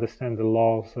they understand the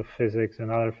laws of physics and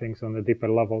other things on a deeper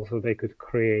level, so they could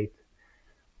create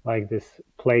like this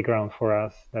playground for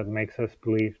us that makes us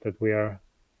believe that we are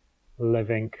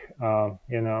living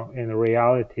in a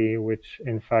reality which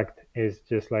in fact is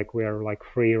just like we are like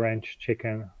free range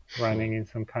chicken running in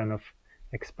some kind of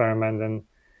experiment and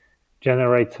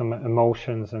generate some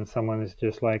emotions, and someone is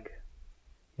just like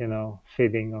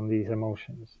feeding on these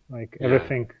emotions. Like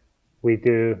everything we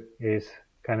do is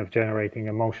kind of generating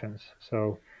emotions.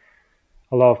 So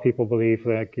a lot of people believe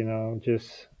like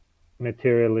just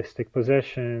materialistic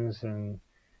possessions and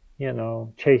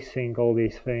chasing all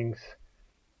these things,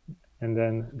 and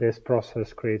then this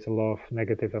process creates a lot of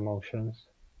negative emotions,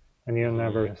 and you're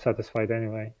never satisfied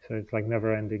anyway, so it's like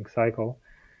never ending cycle.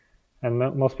 And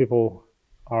most people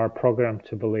are programmed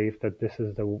to believe that this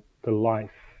is the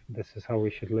life, this is how we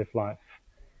should live life.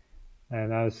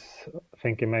 And I was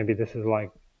thinking maybe this is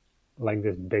like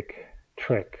this big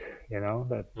trick,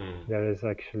 that there is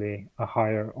actually a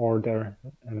higher order,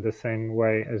 and the same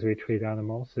way as we treat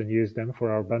animals and use them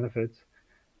for our benefits,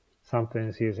 something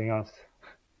is using us.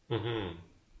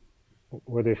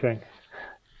 What do you think?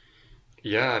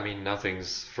 Yeah, I mean,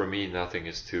 for me, nothing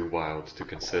is too wild to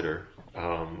consider.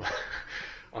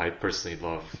 I personally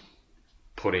love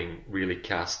really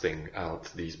casting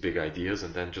out these big ideas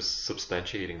and then just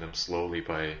substantiating them slowly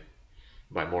by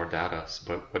more data.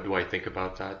 But what do I think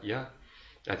about that? Yeah,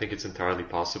 I think it's entirely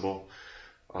possible.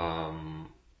 I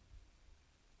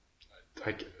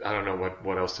don't know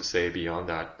what else to say beyond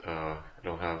that. I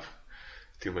don't have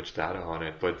too much data on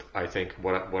it, but I think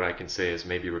what I can say is,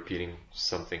 maybe repeating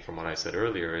something from what I said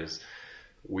earlier, is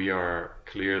we are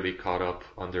clearly caught up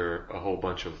under a whole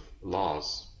bunch of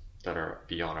laws that are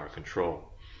beyond our control.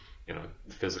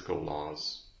 Physical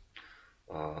laws,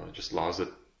 just laws that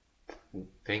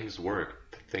things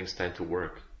tend to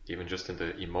work, even just in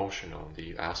the emotional,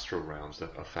 the astral realms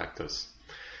that affect us.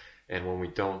 And when we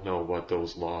don't know what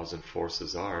those laws and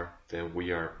forces are, then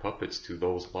we are puppets to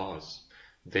those laws.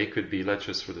 They could be, let's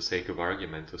just for the sake of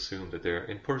argument assume that they're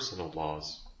impersonal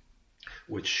laws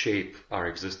which shape our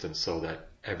existence so that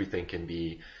everything can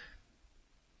be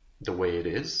the way it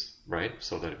is, right?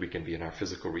 So that we can be in our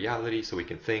physical reality, so we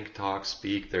can think, talk,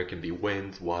 speak, there can be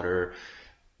wind, water,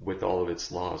 with all of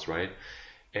its laws, right?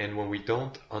 And when we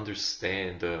don't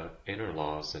understand the inner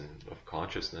laws of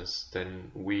consciousness,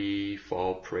 then we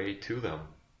fall prey to them.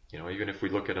 Even if we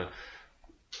look at a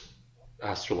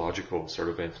astrological sort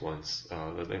of influence,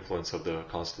 the influence of the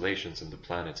constellations and the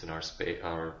planets in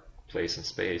our place in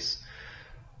space,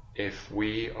 if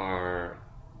we are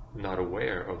not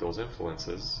aware of those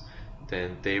influences,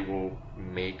 then they will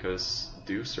make us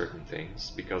do certain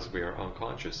things because we are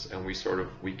unconscious, and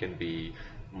we can be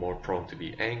more prone to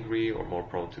be angry, or more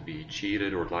prone to be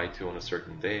cheated or lied to on a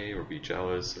certain day, or be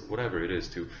jealous, or whatever it is,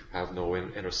 to have no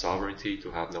inner sovereignty,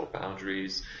 to have no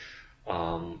boundaries.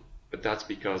 But that's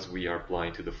because we are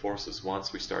blind to the forces.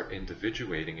 Once we start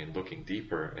individuating and looking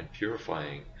deeper and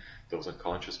purifying those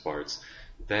unconscious parts,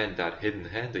 then that hidden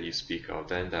hand that you speak of,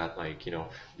 then that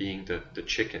being the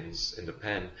chickens in the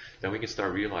pen, then we can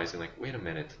start realizing like, wait a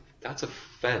minute, that's a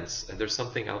fence and there's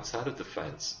something outside of the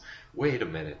fence. Wait a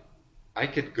minute, I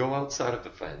could go outside of the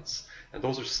fence. And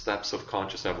those are steps of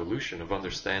conscious evolution, of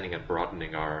understanding and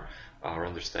broadening our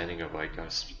understanding of like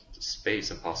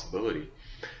space and possibility.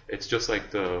 It's just like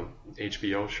the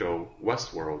HBO show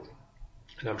Westworld,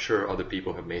 and I'm sure other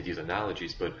people have made these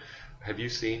analogies, but have you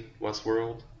seen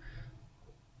Westworld?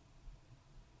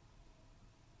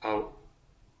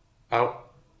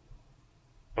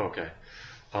 Okay.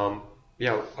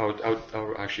 Yeah,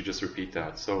 I'll actually just repeat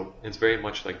that. So it's very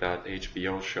much like that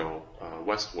HBO show,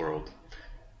 Westworld.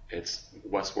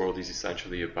 Westworld is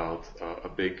essentially about a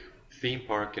big theme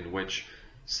park in which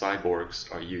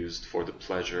cyborgs are used for the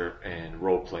pleasure and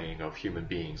role-playing of human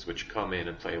beings, which come in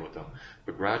and play with them.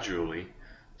 But gradually,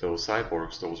 those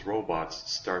cyborgs, those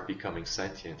robots, start becoming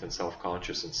sentient and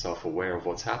self-conscious and self-aware of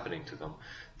what's happening to them.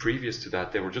 Previous to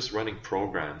that, they were just running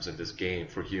programs in this game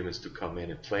for humans to come in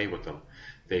and play with them.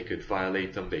 They could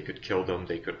violate them, they could kill them,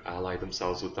 they could ally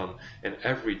themselves with them, and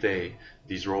every day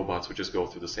these robots would just go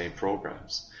through the same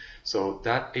programs. So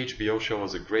that HBO show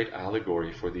is a great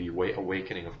allegory for the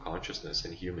awakening of consciousness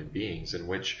in human beings, in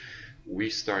which we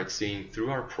start seeing through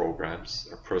our programs,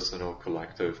 our personal,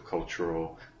 collective,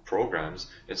 cultural programs,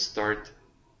 and start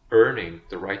earning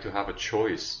the right to have a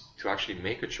choice, to actually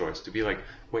make a choice, to be like,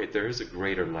 wait, there is a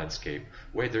greater landscape.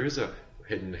 Wait, there is a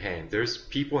hidden hand. There's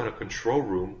people in a control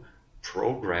room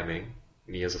programming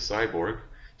me as a cyborg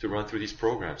to run through these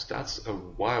programs. That's a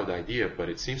wild idea, but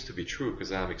it seems to be true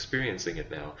because I'm experiencing it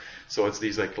now. So it's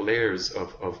these like layers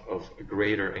of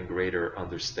greater and greater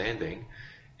understanding,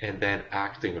 and then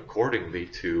acting accordingly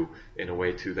to, in a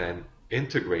way, to then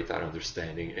integrate that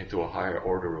understanding into a higher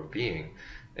order of being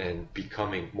and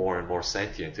becoming more and more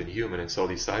sentient and human. And so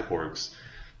these cyborgs,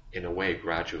 in a way,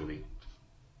 gradually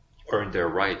earn their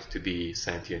right to be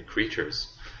sentient creatures.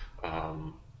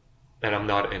 And I'm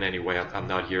not in any way, I'm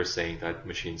not here saying that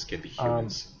machines can be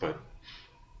humans, but...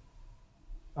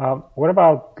 What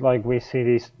about, like, we see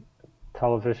these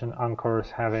television anchors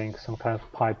having some kind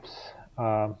of pipes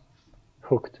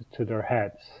hooked to their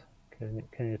heads?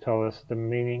 Can you tell us the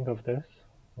meaning of this?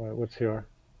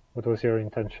 What was your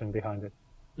intention behind it?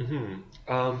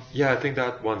 Yeah, I think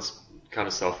that one's kind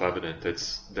of self-evident.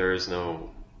 There is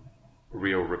no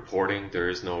real reporting, there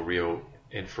is no real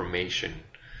information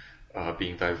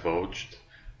being divulged.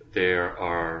 There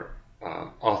are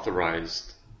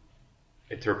authorized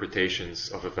interpretations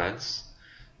of events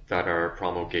that are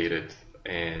promulgated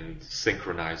and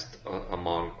synchronized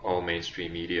among all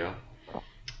mainstream media,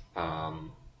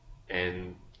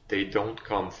 and they don't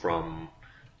come from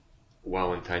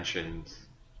well-intentioned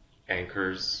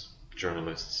anchors,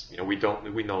 journalists.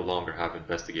 We no longer have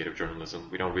investigative journalism.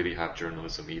 We don't really have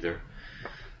journalism either.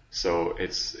 So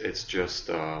it's just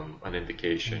an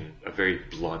indication, a very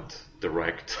blunt,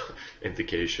 direct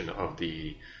indication of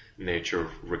the nature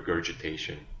of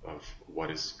regurgitation of what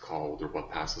is called or what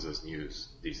passes as news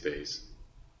these days.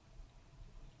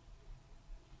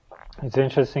 It's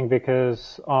interesting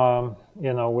because,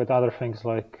 with other things,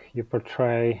 like you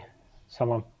portray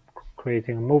someone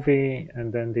creating a movie,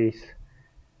 and then these,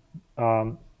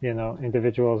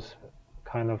 individuals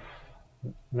kind of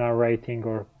narrating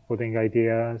or putting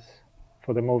ideas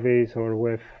for the movies, or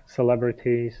with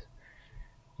celebrities,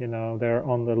 they're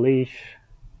on the leash.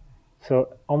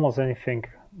 So almost anything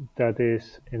that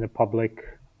is in the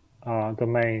public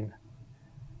domain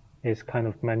is kind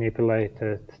of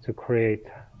manipulated to create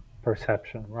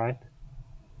perception, right?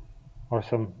 Or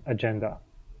some agenda.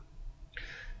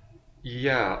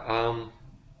 Yeah,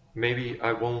 maybe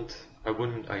I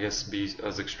wouldn't, I guess, be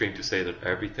as extreme to say that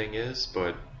everything is,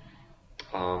 but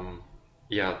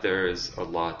yeah, there is a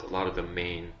lot of the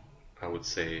main, I would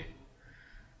say,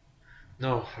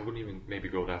 no, I wouldn't even maybe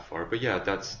go that far, but yeah,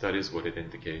 that is what it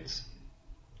indicates.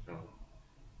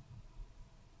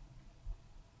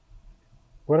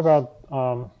 What about,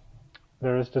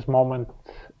 there is this moment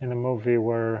in the movie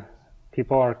where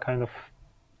people are kind of,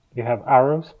 you have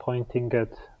arrows pointing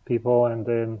at people, and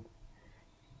then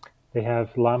they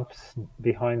have lamps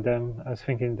behind them. I was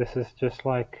thinking, this is just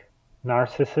like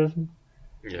narcissism.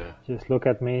 Yeah. Just look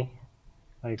at me.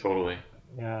 Like, totally.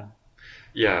 Yeah.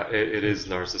 Yeah, it is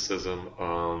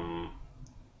narcissism.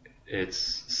 It's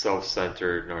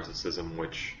self-centered narcissism,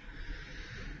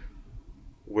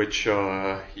 which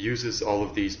uses all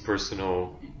of these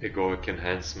personal egoic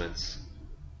enhancements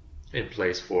in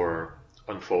place for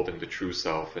unfolding the true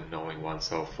self and knowing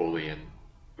oneself fully and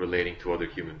relating to other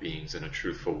human beings in a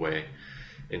truthful way.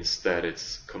 Instead,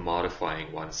 it's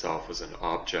commodifying oneself as an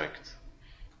object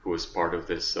who is part of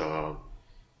this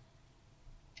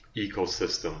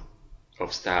ecosystem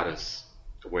of status,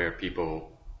 where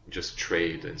people just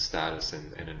trade in status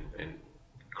and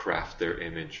craft their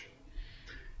image.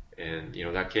 And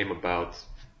that came about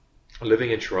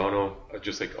living in Toronto.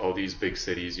 Just like all these big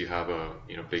cities, you have a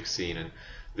big scene, and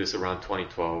this around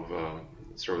 2012,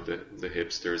 sort of the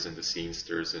hipsters and the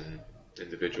scenesters and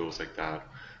individuals like that.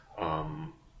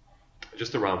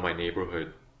 Just around my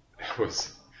neighborhood,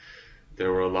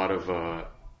 there were a lot of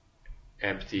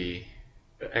empty.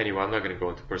 Anyway, I'm not going to go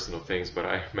into personal things, but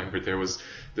I remember there was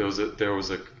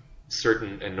a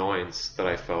certain annoyance that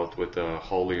I felt with the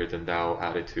holier than thou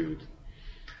attitude.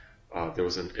 There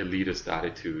was an elitist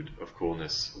attitude of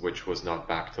coolness, which was not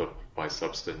backed up by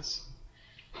substance,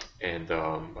 and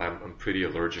I'm pretty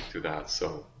allergic to that.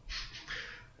 So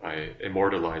I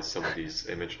immortalized some of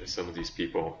these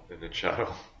people in the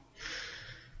shadow.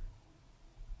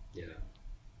 Yeah.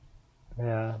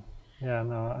 Yeah, yeah,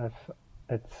 no,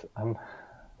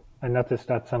 I noticed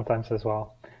that sometimes as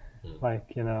well. Mm. Like,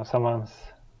 someone's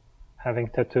having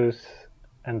tattoos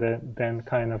and then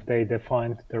kind of they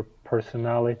define their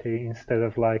personality instead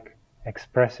of like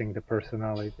expressing the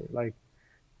personality. Like,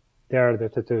 they are the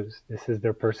tattoos. This is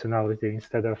their personality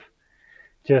instead of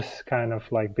just kind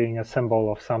of like being a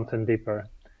symbol of something deeper.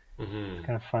 It's Hmm.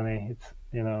 kind of funny. It's,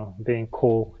 being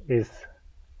cool is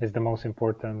the most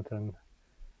important. And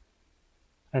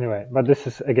anyway, but this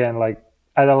is again like,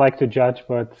 I don't like to judge,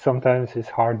 but sometimes it's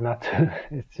hard not to.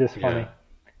 It's just Yeah. funny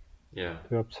Yeah.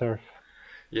 to observe.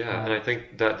 Yeah. And I Um,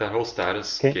 think that whole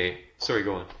status okay. game. Sorry,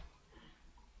 go on.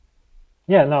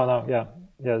 Yeah, no, yeah,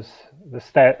 yes. The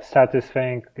status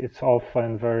thing, it's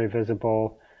often very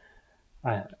visible,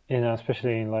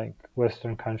 especially in like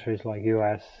Western countries like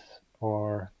US,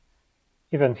 or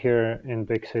even here in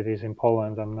big cities in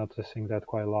Poland. I'm noticing that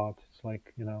quite a lot. It's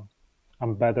like,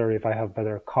 I'm better if I have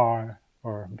better car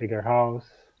or bigger house,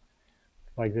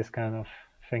 like this kind of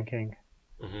thinking.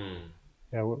 Hmm.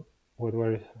 Yeah, what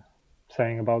were you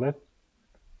saying about it?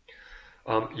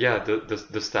 Yeah,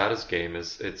 the status game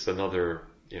is it's another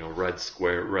red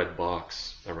square, red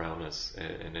box around us,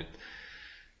 and it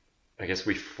I guess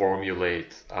we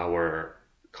formulate our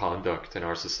conduct in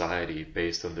our society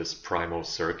based on this primal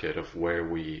circuit of where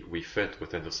we fit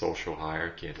within the social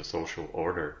hierarchy and the social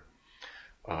order,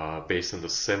 based on the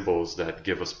symbols that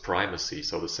give us primacy.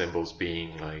 So the symbols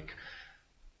being like,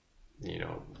 you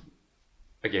know,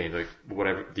 again, like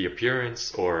whatever the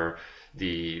appearance or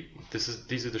these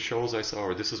are the shows I saw,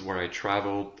 or this is where I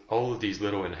traveled. All of these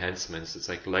little enhancements, it's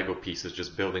like Lego pieces,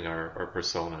 just building our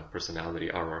personality,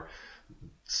 our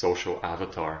social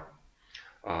avatar.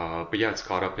 But yeah, it's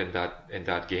caught up in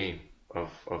that game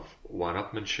of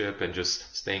one-upmanship and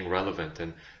just staying relevant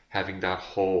and having the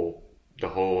whole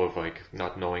of like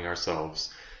not knowing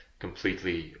ourselves,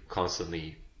 completely,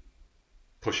 constantly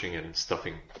pushing it and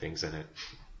stuffing things in it.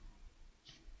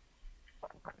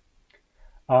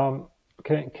 Um,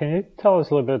 can you tell us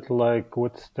a little bit like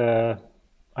what's the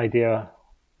idea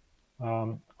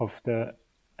of the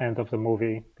end of the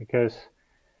movie? Because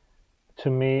to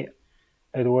me,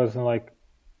 it wasn't like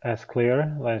as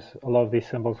clear. Like a lot of these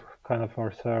symbols kind of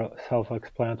are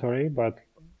self-explanatory, but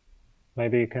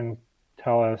maybe you can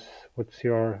tell us what's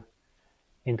your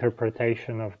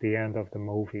interpretation of the end of the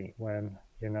movie when,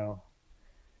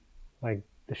 like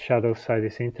the shadow side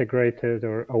is integrated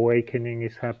or awakening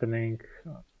is happening.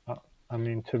 Uh, I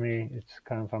mean, to me, it's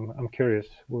kind of, I'm curious,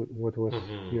 what was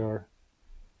Hmm. your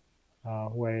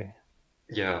way?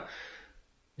 Yeah,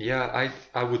 yeah.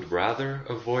 I would rather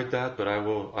avoid that, but I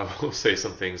will say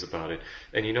some things about it.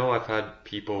 And I've had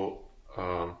people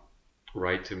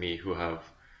write to me who have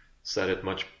said it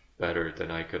much better than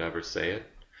I could ever say it,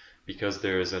 because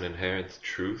there is an inherent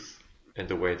truth in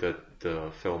the way that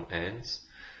the film ends,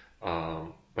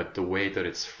 but the way that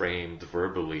it's framed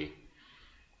verbally,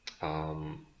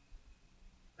 um,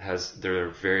 there are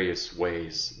various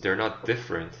ways. They're not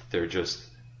different. They're just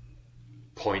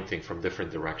pointing from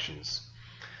different directions.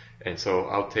 And so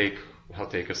I'll take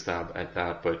a stab at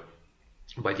that. But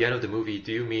by the end of the movie,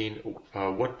 do you mean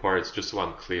what parts? Just so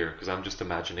I'm clear, because I'm just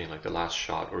imagining like the last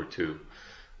shot or two.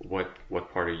 What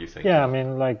part are you Yeah, thinking? I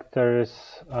mean, like there is,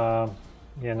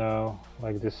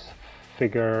 like this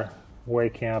figure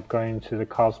waking up, going to the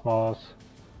cosmos.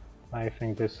 I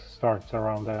think this starts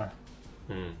around there.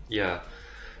 Yeah,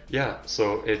 yeah.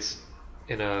 So it's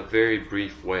in a very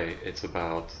brief way. It's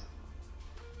about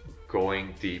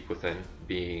going deep within,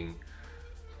 being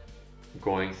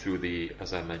going through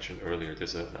as I mentioned earlier,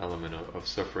 there's an element of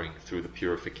suffering through the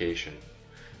purification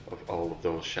of all of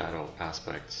those shadow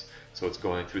aspects. So it's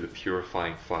going through the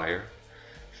purifying fire,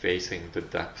 facing the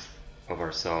depth of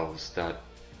ourselves, that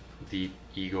deep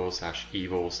ego slash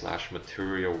evil slash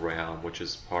material realm, which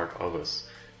is part of us,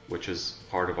 which is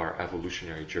part of our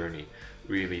evolutionary journey,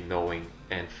 really knowing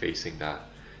and facing that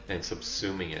and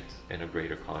subsuming it in a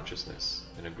greater consciousness,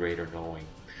 in a greater knowing,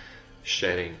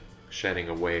 shedding shedding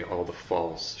away all the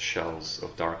false shells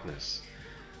of darkness,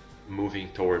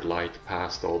 moving toward light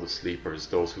past all the sleepers,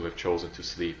 those who have chosen to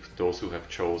sleep, those who have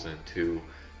chosen to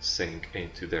sink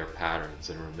into their patterns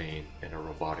and remain in a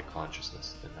robotic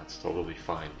consciousness. And that's totally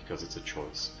fine because it's a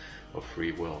choice of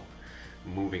free will.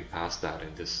 Moving past that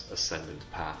in this ascendant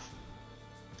path.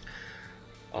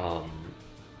 Um,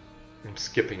 I'm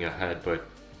skipping ahead, but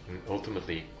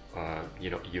ultimately,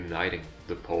 uniting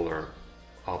the polar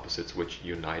opposites which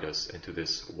unite us into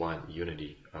this one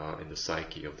unity in the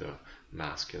psyche of the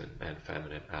masculine and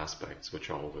feminine aspects, which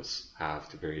all of us have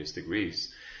to various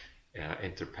degrees,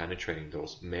 interpenetrating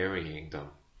those, marrying them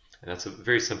And that's a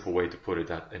very simple way to put it.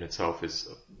 That in itself is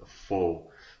a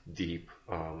full, deep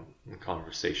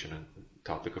conversation and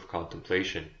topic of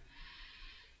contemplation.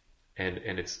 And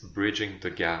it's bridging the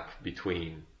gap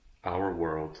between our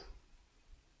world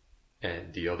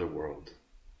and the other world.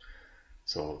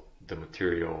 So the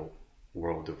material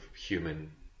world of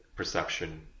human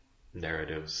perception,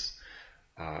 narratives,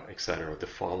 etc., the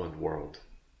fallen world,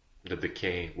 the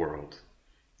decaying world,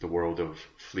 the world of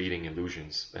fleeting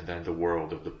illusions, and then the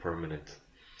world of the permanent,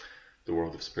 the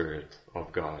world of spirit,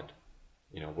 of God.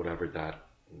 Whatever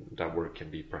that word can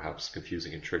be perhaps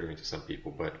confusing and triggering to some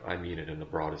people, but I mean it in the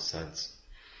broadest sense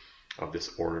of this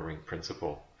ordering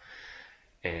principle.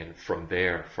 And from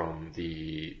there, from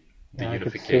the I could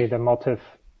unification. see the motive.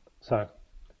 Sorry.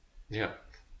 Yeah.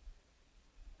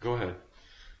 Go ahead.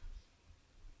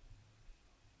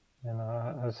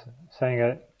 I was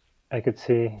saying I could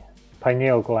see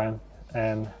pineal gland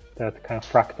and that kind of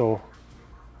fractal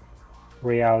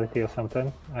reality or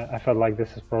something. I felt like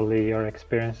this is probably your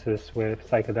experiences with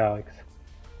psychedelics.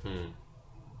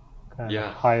 Kind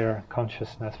of higher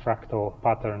consciousness, fractal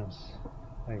patterns.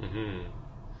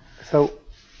 So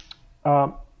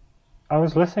I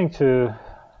was listening to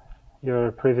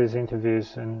your previous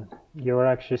interviews, and you were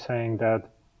actually saying that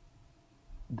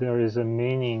there is a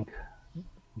meaning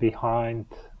behind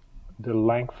the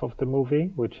length of the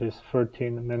movie, which is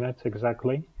 13 minutes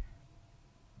exactly.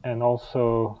 And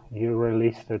also you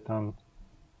released it on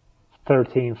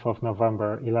 13th of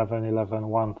November,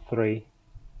 11/11/13.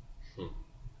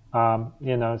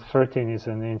 13 is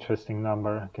an interesting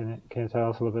number. Can you tell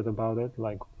us a little bit about it?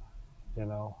 Like,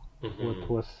 what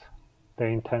was the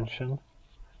intention?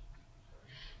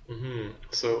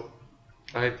 So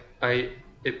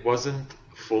it wasn't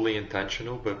fully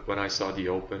intentional, but when I saw the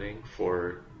opening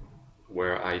for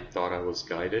where I thought I was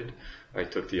guided, I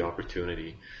took the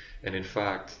opportunity. And in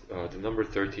fact, the number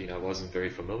 13, I wasn't very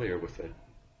familiar with it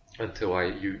until I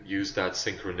used that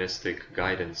synchronistic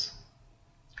guidance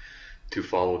to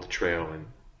follow the trail and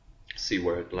see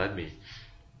where it led me.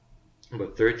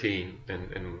 But 13,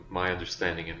 in my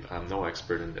understanding, and I'm no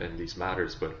expert in these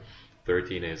matters, but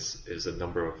 13 is a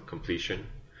number of completion.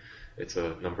 It's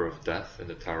a number of death in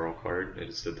the tarot card. It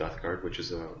is the death card, which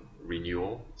is a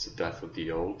renewal. It's the death of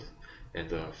the old and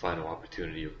the final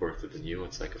opportunity of birth of the new.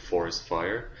 It's like a forest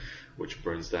fire, which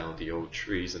burns down the old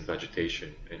trees and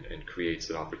vegetation and creates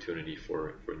an opportunity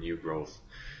for new growth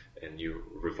and new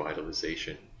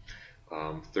revitalization.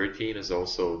 13 is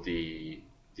also the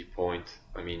point.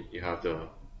 I mean, you have the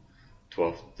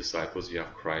 12 disciples, you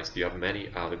have Christ, you have many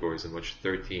allegories in which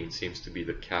 13 seems to be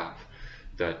the cap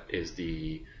that is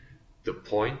the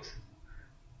point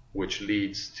which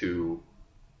leads to,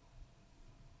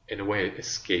 in a way,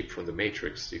 escape from the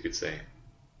matrix, you could say.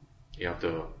 You have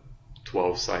the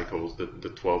 12 cycles, the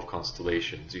 12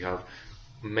 constellations. You have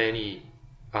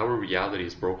our reality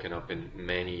is broken up in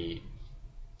many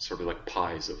sort of like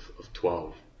pies of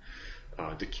 12.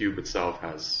 The cube itself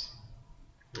has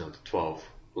the 12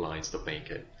 lines that make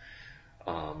it.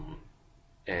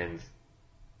 And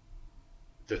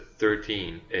the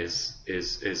 13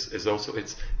 is also,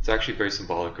 it's actually very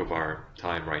symbolic of our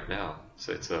time right now.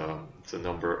 So it's a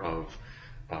number of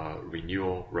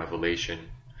renewal, revelation.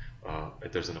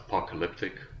 There's an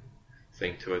apocalyptic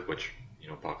thing to it, which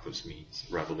apocalypse means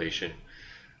revelation.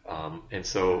 And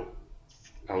so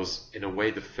I was, in a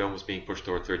way, the film was being pushed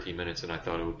toward 13 minutes, and I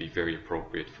thought it would be very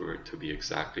appropriate for it to be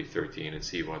exactly 13 and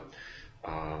see what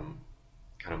kind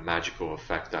of magical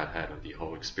effect that had on the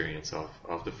whole experience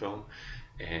of the film.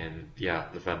 And yeah,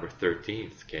 November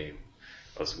 13th came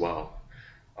as well.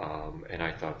 And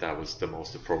I thought that was the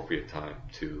most appropriate time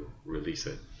to release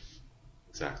it.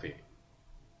 Exactly.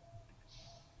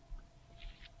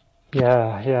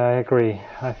 Yeah, I agree.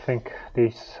 I think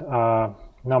these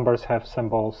numbers have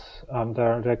symbols.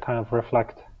 They kind of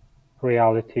reflect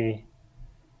reality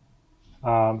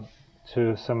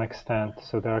to some extent.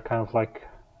 So they're kind of like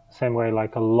same way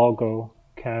like a logo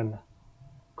can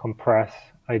compress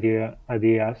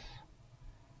ideas.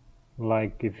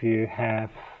 Like if you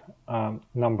have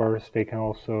numbers, they can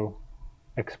also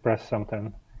express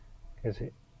something, because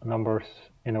numbers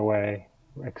in a way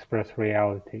express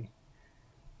reality.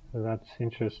 So that's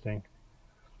interesting.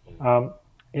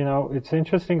 It's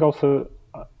interesting also.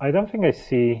 I don't think I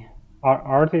see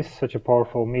art is such a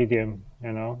powerful medium,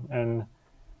 and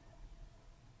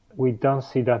we don't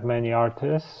see that many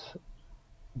artists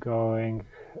going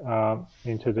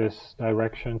into this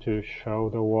direction to show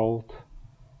the world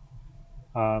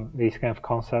these kind of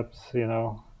concepts,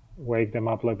 wake them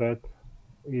up a little bit.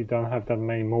 You don't have that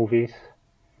many movies.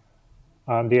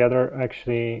 The other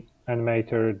actually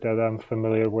animator that I'm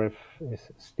familiar with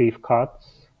is Steve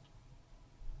Cutts.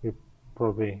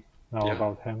 probably know Yeah,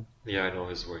 about him. yeah, I know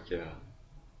his work. Yeah.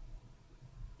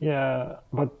 Yeah,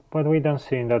 but we don't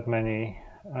see that many.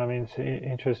 I mean, it's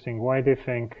interesting. Why do you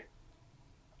think,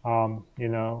 you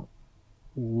know,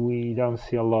 we don't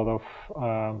see a lot of,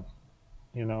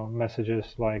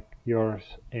 messages like yours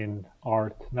in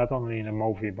art, not only in a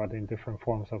movie, but in different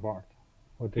forms of art?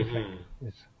 What do you think Hmm.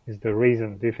 is the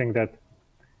reason? Do you think that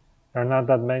there are not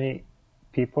that many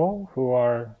people who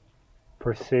are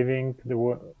perceiving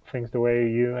things the way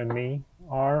you and me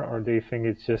are, or do you think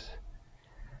it's just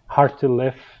hard to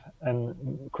live and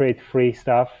create free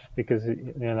stuff because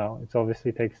it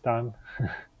obviously takes time?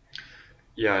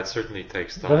 Yeah, it certainly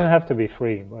takes It doesn't time. have to be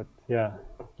free, but yeah.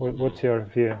 Hmm. What's your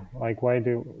view? Like, why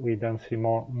do we don't see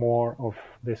more of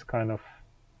this kind of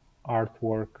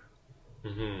artwork?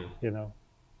 Hmm. You know?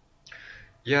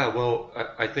 Yeah, well,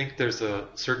 I think there's a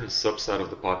certain subset of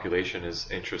the population is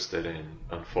interested in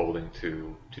unfolding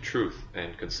to truth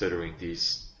and considering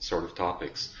these sort of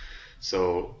topics.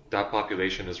 So that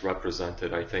population is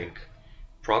represented, I think,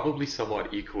 probably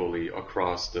somewhat equally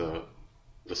across the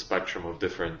spectrum of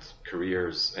different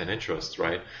careers and interests,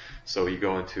 right? So you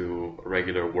go into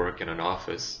regular work in an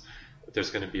office, there's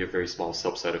going to be a very small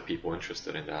subset of people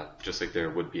interested in that, just like there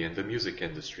would be in the music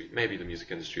industry. Maybe the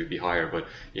music industry would be higher, but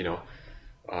you know,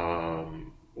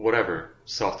 whatever,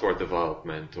 software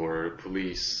development or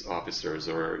police officers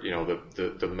or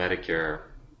the Medicare.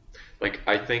 Like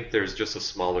I think there's just a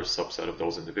smaller subset of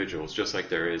those individuals, just like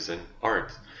there is in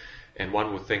art. And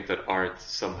one would think that art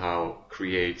somehow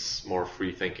creates more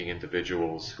free thinking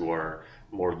individuals who are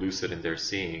more lucid in their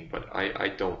seeing, but I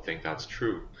don't think that's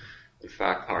true. In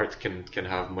fact, art can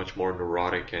have much more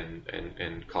neurotic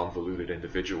and convoluted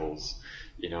individuals,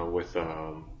 with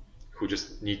who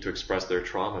just need to express their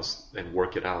traumas and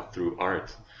work it out through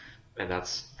art. And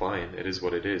that's fine. It is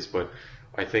what it is. But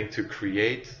I think to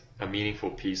create a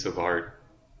meaningful piece of art,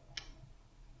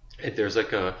 there's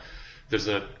like there's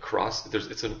a cross,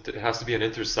 it has to be an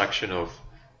intersection of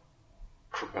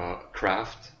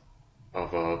craft,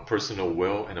 of personal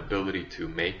will and ability to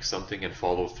make something and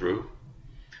follow through,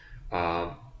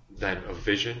 um, then of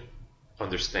vision,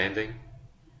 understanding,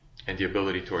 and the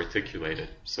ability to articulate it.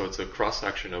 So it's a cross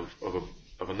section of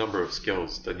a number of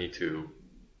skills that need to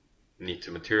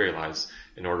materialize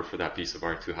in order for that piece of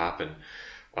art to happen.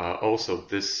 Also,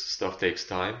 this stuff takes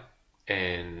time,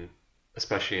 and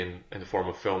especially in the form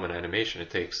of film and animation, it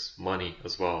takes money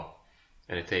as well,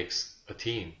 and it takes a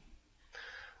team.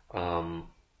 Um,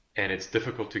 and it's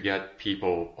difficult to get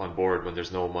people on board when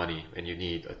there's no money and you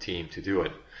need a team to do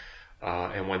it.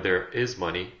 And when there is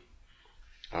money,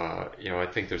 I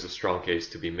think there's a strong case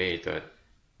to be made that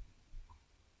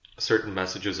certain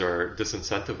messages are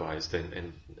disincentivized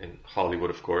in Hollywood,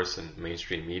 of course, and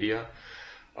mainstream media.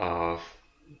 Uh,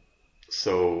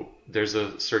 so there's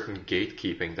a certain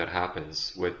gatekeeping that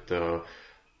happens with the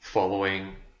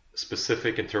following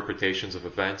specific interpretations of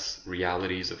events,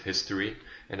 realities of history,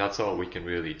 and that's all we can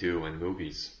really do in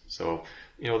movies. So,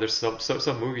 there's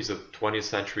some movies of 20th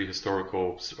century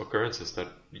historical occurrences that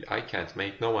I can't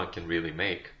make, no one can really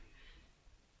make.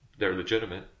 They're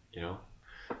legitimate, you know.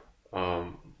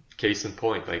 Um, Case in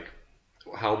point, like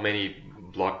how many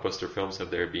blockbuster films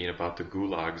have there been about the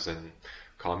gulags and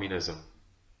communism?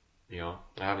 I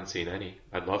haven't seen any.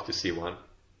 I'd love to see one.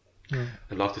 Mm.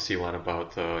 I'd love to see one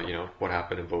about what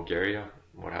happened in Bulgaria,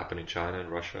 what happened in China and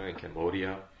Russia and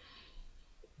Cambodia.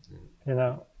 You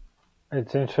know,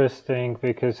 it's interesting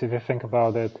because if you think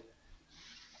about it,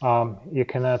 you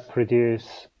cannot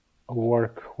produce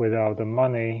work without the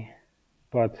money,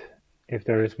 but if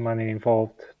there is money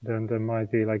involved, then there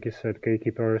might be, like you said,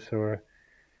 gatekeepers, or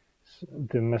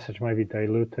the message might be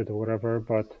diluted or whatever.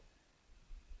 But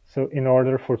so in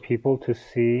order for people to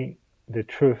see the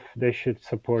truth, they should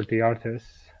support the artists.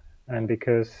 And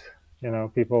because,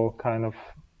 people kind of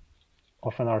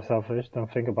often are selfish,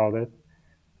 don't think about it,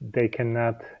 they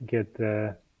cannot get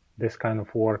this kind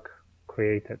of work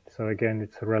created. So again,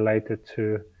 it's related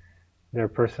to their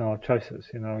personal choices.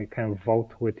 You can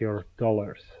vote with your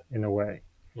dollars in a way.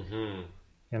 Hmm.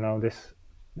 This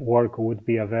work would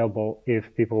be available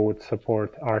if people would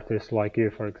support artists like you,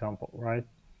 for example, right?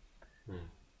 Mm.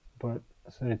 But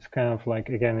so it's kind of like,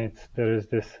 again, there is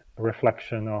this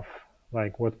reflection of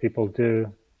like what people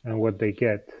do and what they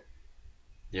get,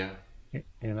 Yeah.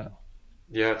 you know.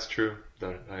 Yeah, it's true.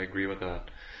 That I agree with that.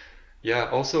 Yeah,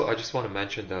 also I just want to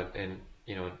mention that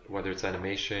whether it's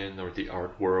animation or the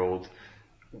art world,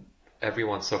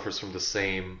 everyone suffers from the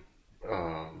same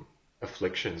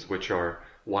afflictions, which are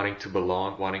wanting to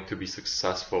belong, wanting to be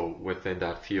successful within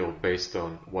that field based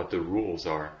on what the rules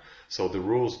are. So the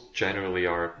rules generally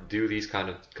are do these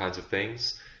kinds of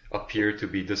things, appear to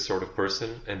be this sort of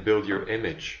person and build your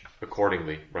image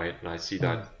accordingly, right? And I see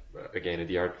that again in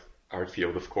the art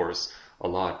field, of course, a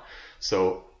lot.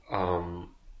 So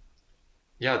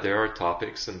yeah, there are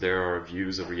topics and there are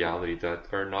views of reality that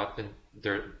are not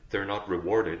they're not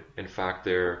rewarded. In fact,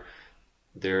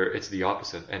 it's the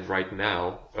opposite. And right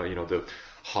now, the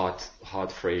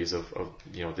hot phrase of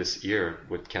this year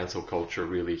with cancel culture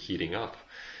really heating up,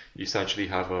 you essentially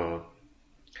have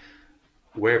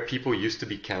where people used to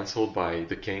be canceled by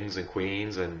the kings and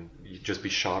queens and you'd just be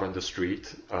shot on the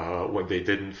street when they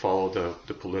didn't follow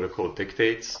the political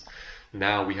dictates.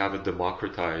 Now we have a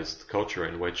democratized culture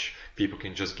in which people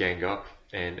can just gang up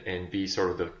and be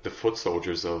sort of the foot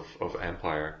soldiers of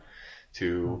empire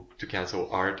to cancel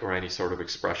art or any sort of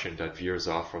expression that veers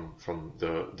off from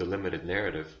the limited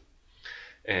narrative.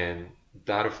 And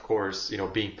that, of course,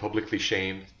 being publicly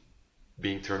shamed,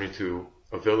 being turned into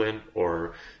a villain,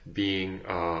 or being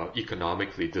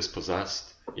economically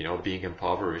dispossessed, being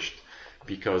impoverished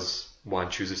because one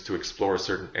chooses to explore a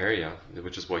certain area,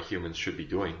 which is what humans should be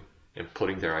doing, and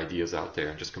putting their ideas out there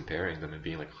and just comparing them and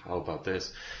being like, how about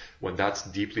this? When that's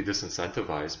deeply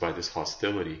disincentivized by this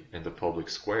hostility in the public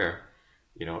square,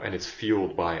 and it's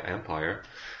fueled by empire,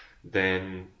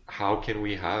 then how can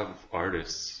we have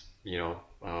artists,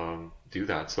 do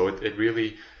that? So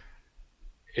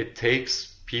it takes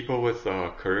people with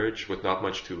courage, with not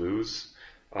much to lose,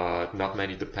 not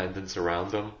many dependents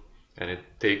around them, and it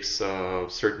takes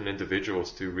certain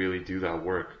individuals to really do that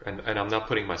work. And I'm not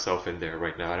putting myself in there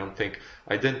right now.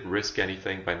 I didn't risk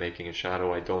anything by making a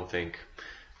shadow. I don't think,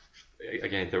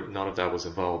 again, none of that was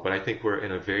involved. But I think we're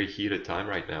in a very heated time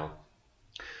right now,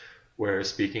 where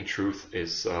speaking truth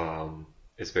is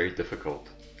very difficult,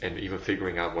 and even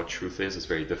figuring out what truth is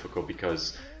very difficult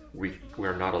because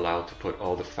we're not allowed to put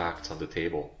all the facts on the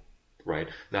table. Right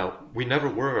now, we never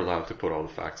were allowed to put all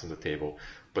the facts on the table,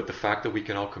 but the fact that we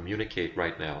can all communicate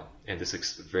right now in this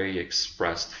very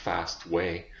expressed, fast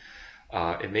way,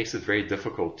 it makes it very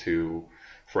difficult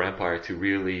for empire to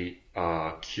really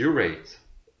curate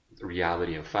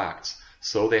reality and facts.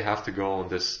 So they have to go on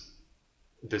this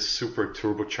super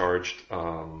turbocharged,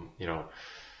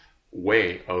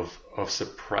 way of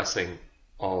suppressing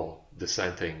all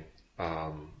dissenting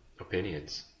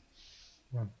opinions.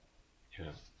 Yeah. Yeah.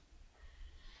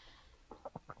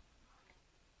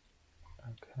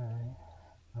 Okay.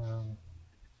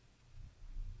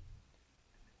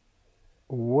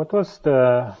 What was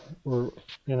the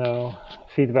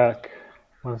feedback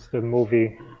once the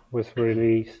movie was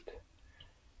released?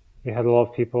 You had a lot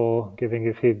of people giving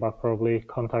you feedback, probably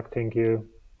contacting you.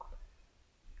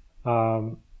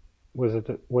 Was it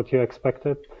what you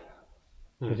expected?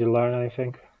 Did you learn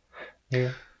anything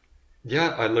new? Yeah,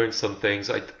 I learned some things.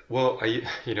 I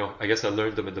guess I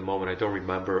learned them in the moment. I don't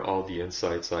remember all the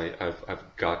insights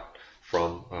I've got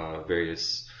from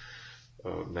various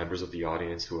members of the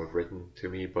audience who have written to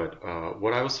me. But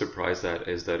what I was surprised at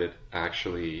is that it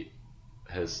actually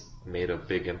has made a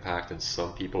big impact in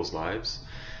some people's lives.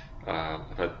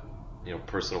 I've had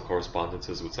personal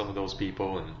correspondences with some of those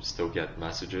people, and still get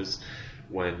messages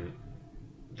when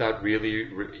that really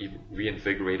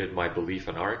reinvigorated my belief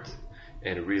in art,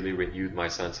 and really renewed my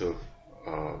sense of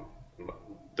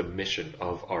the mission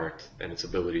of art and its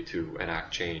ability to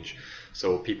enact change.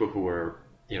 So people who were,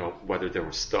 whether they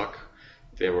were stuck,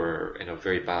 they were in a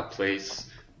very bad place,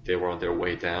 they were on their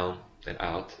way down and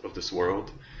out of this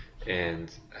world,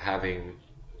 and having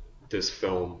this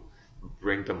film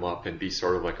bring them up and be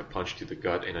sort of like a punch to the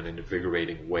gut in an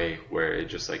invigorating way, where it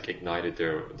just like ignited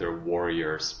their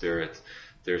warrior spirit,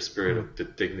 their spirit of the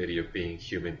dignity of being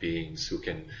human beings who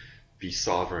can be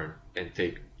sovereign and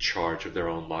take charge of their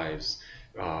own lives,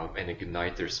 and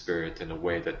ignite their spirit in a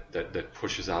way that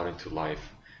pushes out into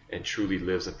life and truly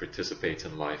lives and participates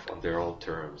in life on their own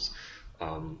terms.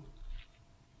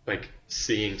 Like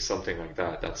seeing something like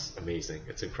that, that's amazing.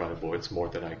 It's incredible. It's more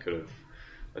than I could have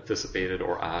anticipated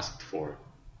or asked for.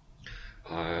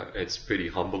 It's pretty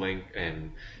humbling,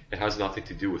 and it has nothing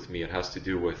to do with me. It has to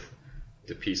do with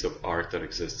the piece of art that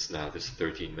exists now, this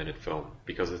 13-minute film,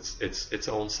 because it's its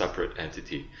own separate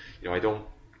entity.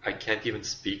 I can't even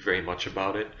speak very much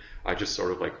about it. I just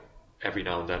sort of like every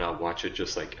now and then I'll watch it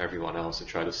just like everyone else and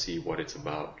try to see what it's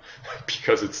about,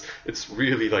 because it's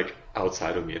really like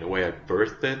outside of me. In a way, I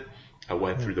birthed it. I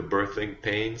went through the birthing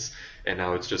pains, and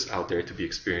now it's just out there to be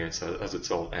experienced as its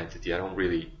own entity.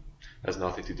 Has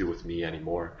nothing to do with me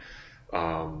anymore.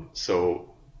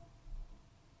 So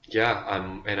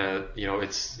yeah,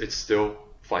 it's still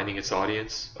finding its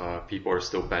audience. People are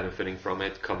still benefiting from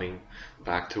it, coming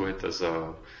back to it as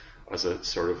a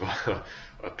sort of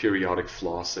a periodic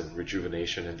floss and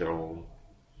rejuvenation in their own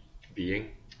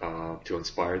being, to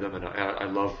inspire them, and I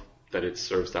love that it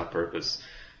serves that purpose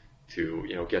to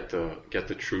get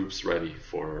the troops ready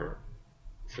for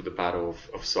the battle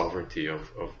of sovereignty,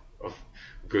 of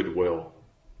goodwill,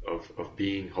 of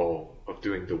being whole, of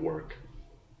doing the work.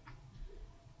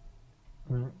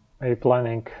 Are you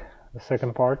planning the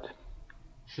second part?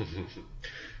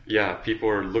 Yeah, people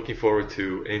are looking forward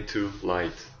to Into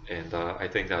Light, and I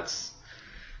think that's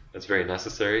very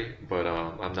necessary. But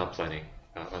I'm not planning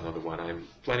another one. I'm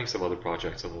planning some other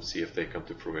projects, and we'll see if they come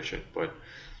to fruition. But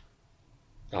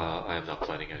I am not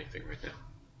planning anything right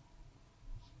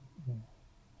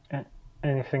now.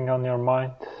 Anything on your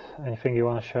mind? Anything you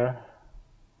want to share?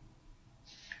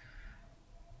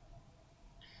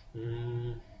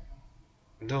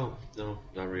 No,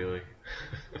 not really.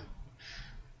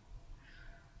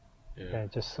 Yeah,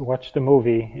 just watch the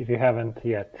movie if you haven't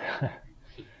yet.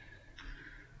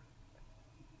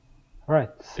 All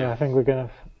right, so I think we're gonna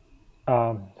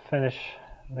finish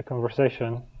the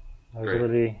conversation. It was Great.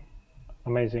 really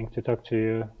amazing to talk to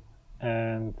you,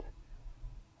 and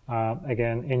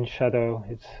again, In Shadow,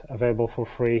 it's available for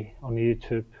free on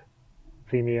YouTube,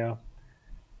 Vimeo.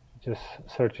 Just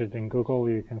search it in Google,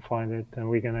 you can find it, and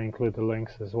we're gonna include the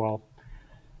links as well.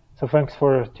 So thanks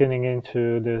for tuning in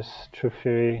to this Truth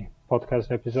Theory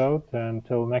podcast episode, and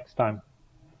until next time.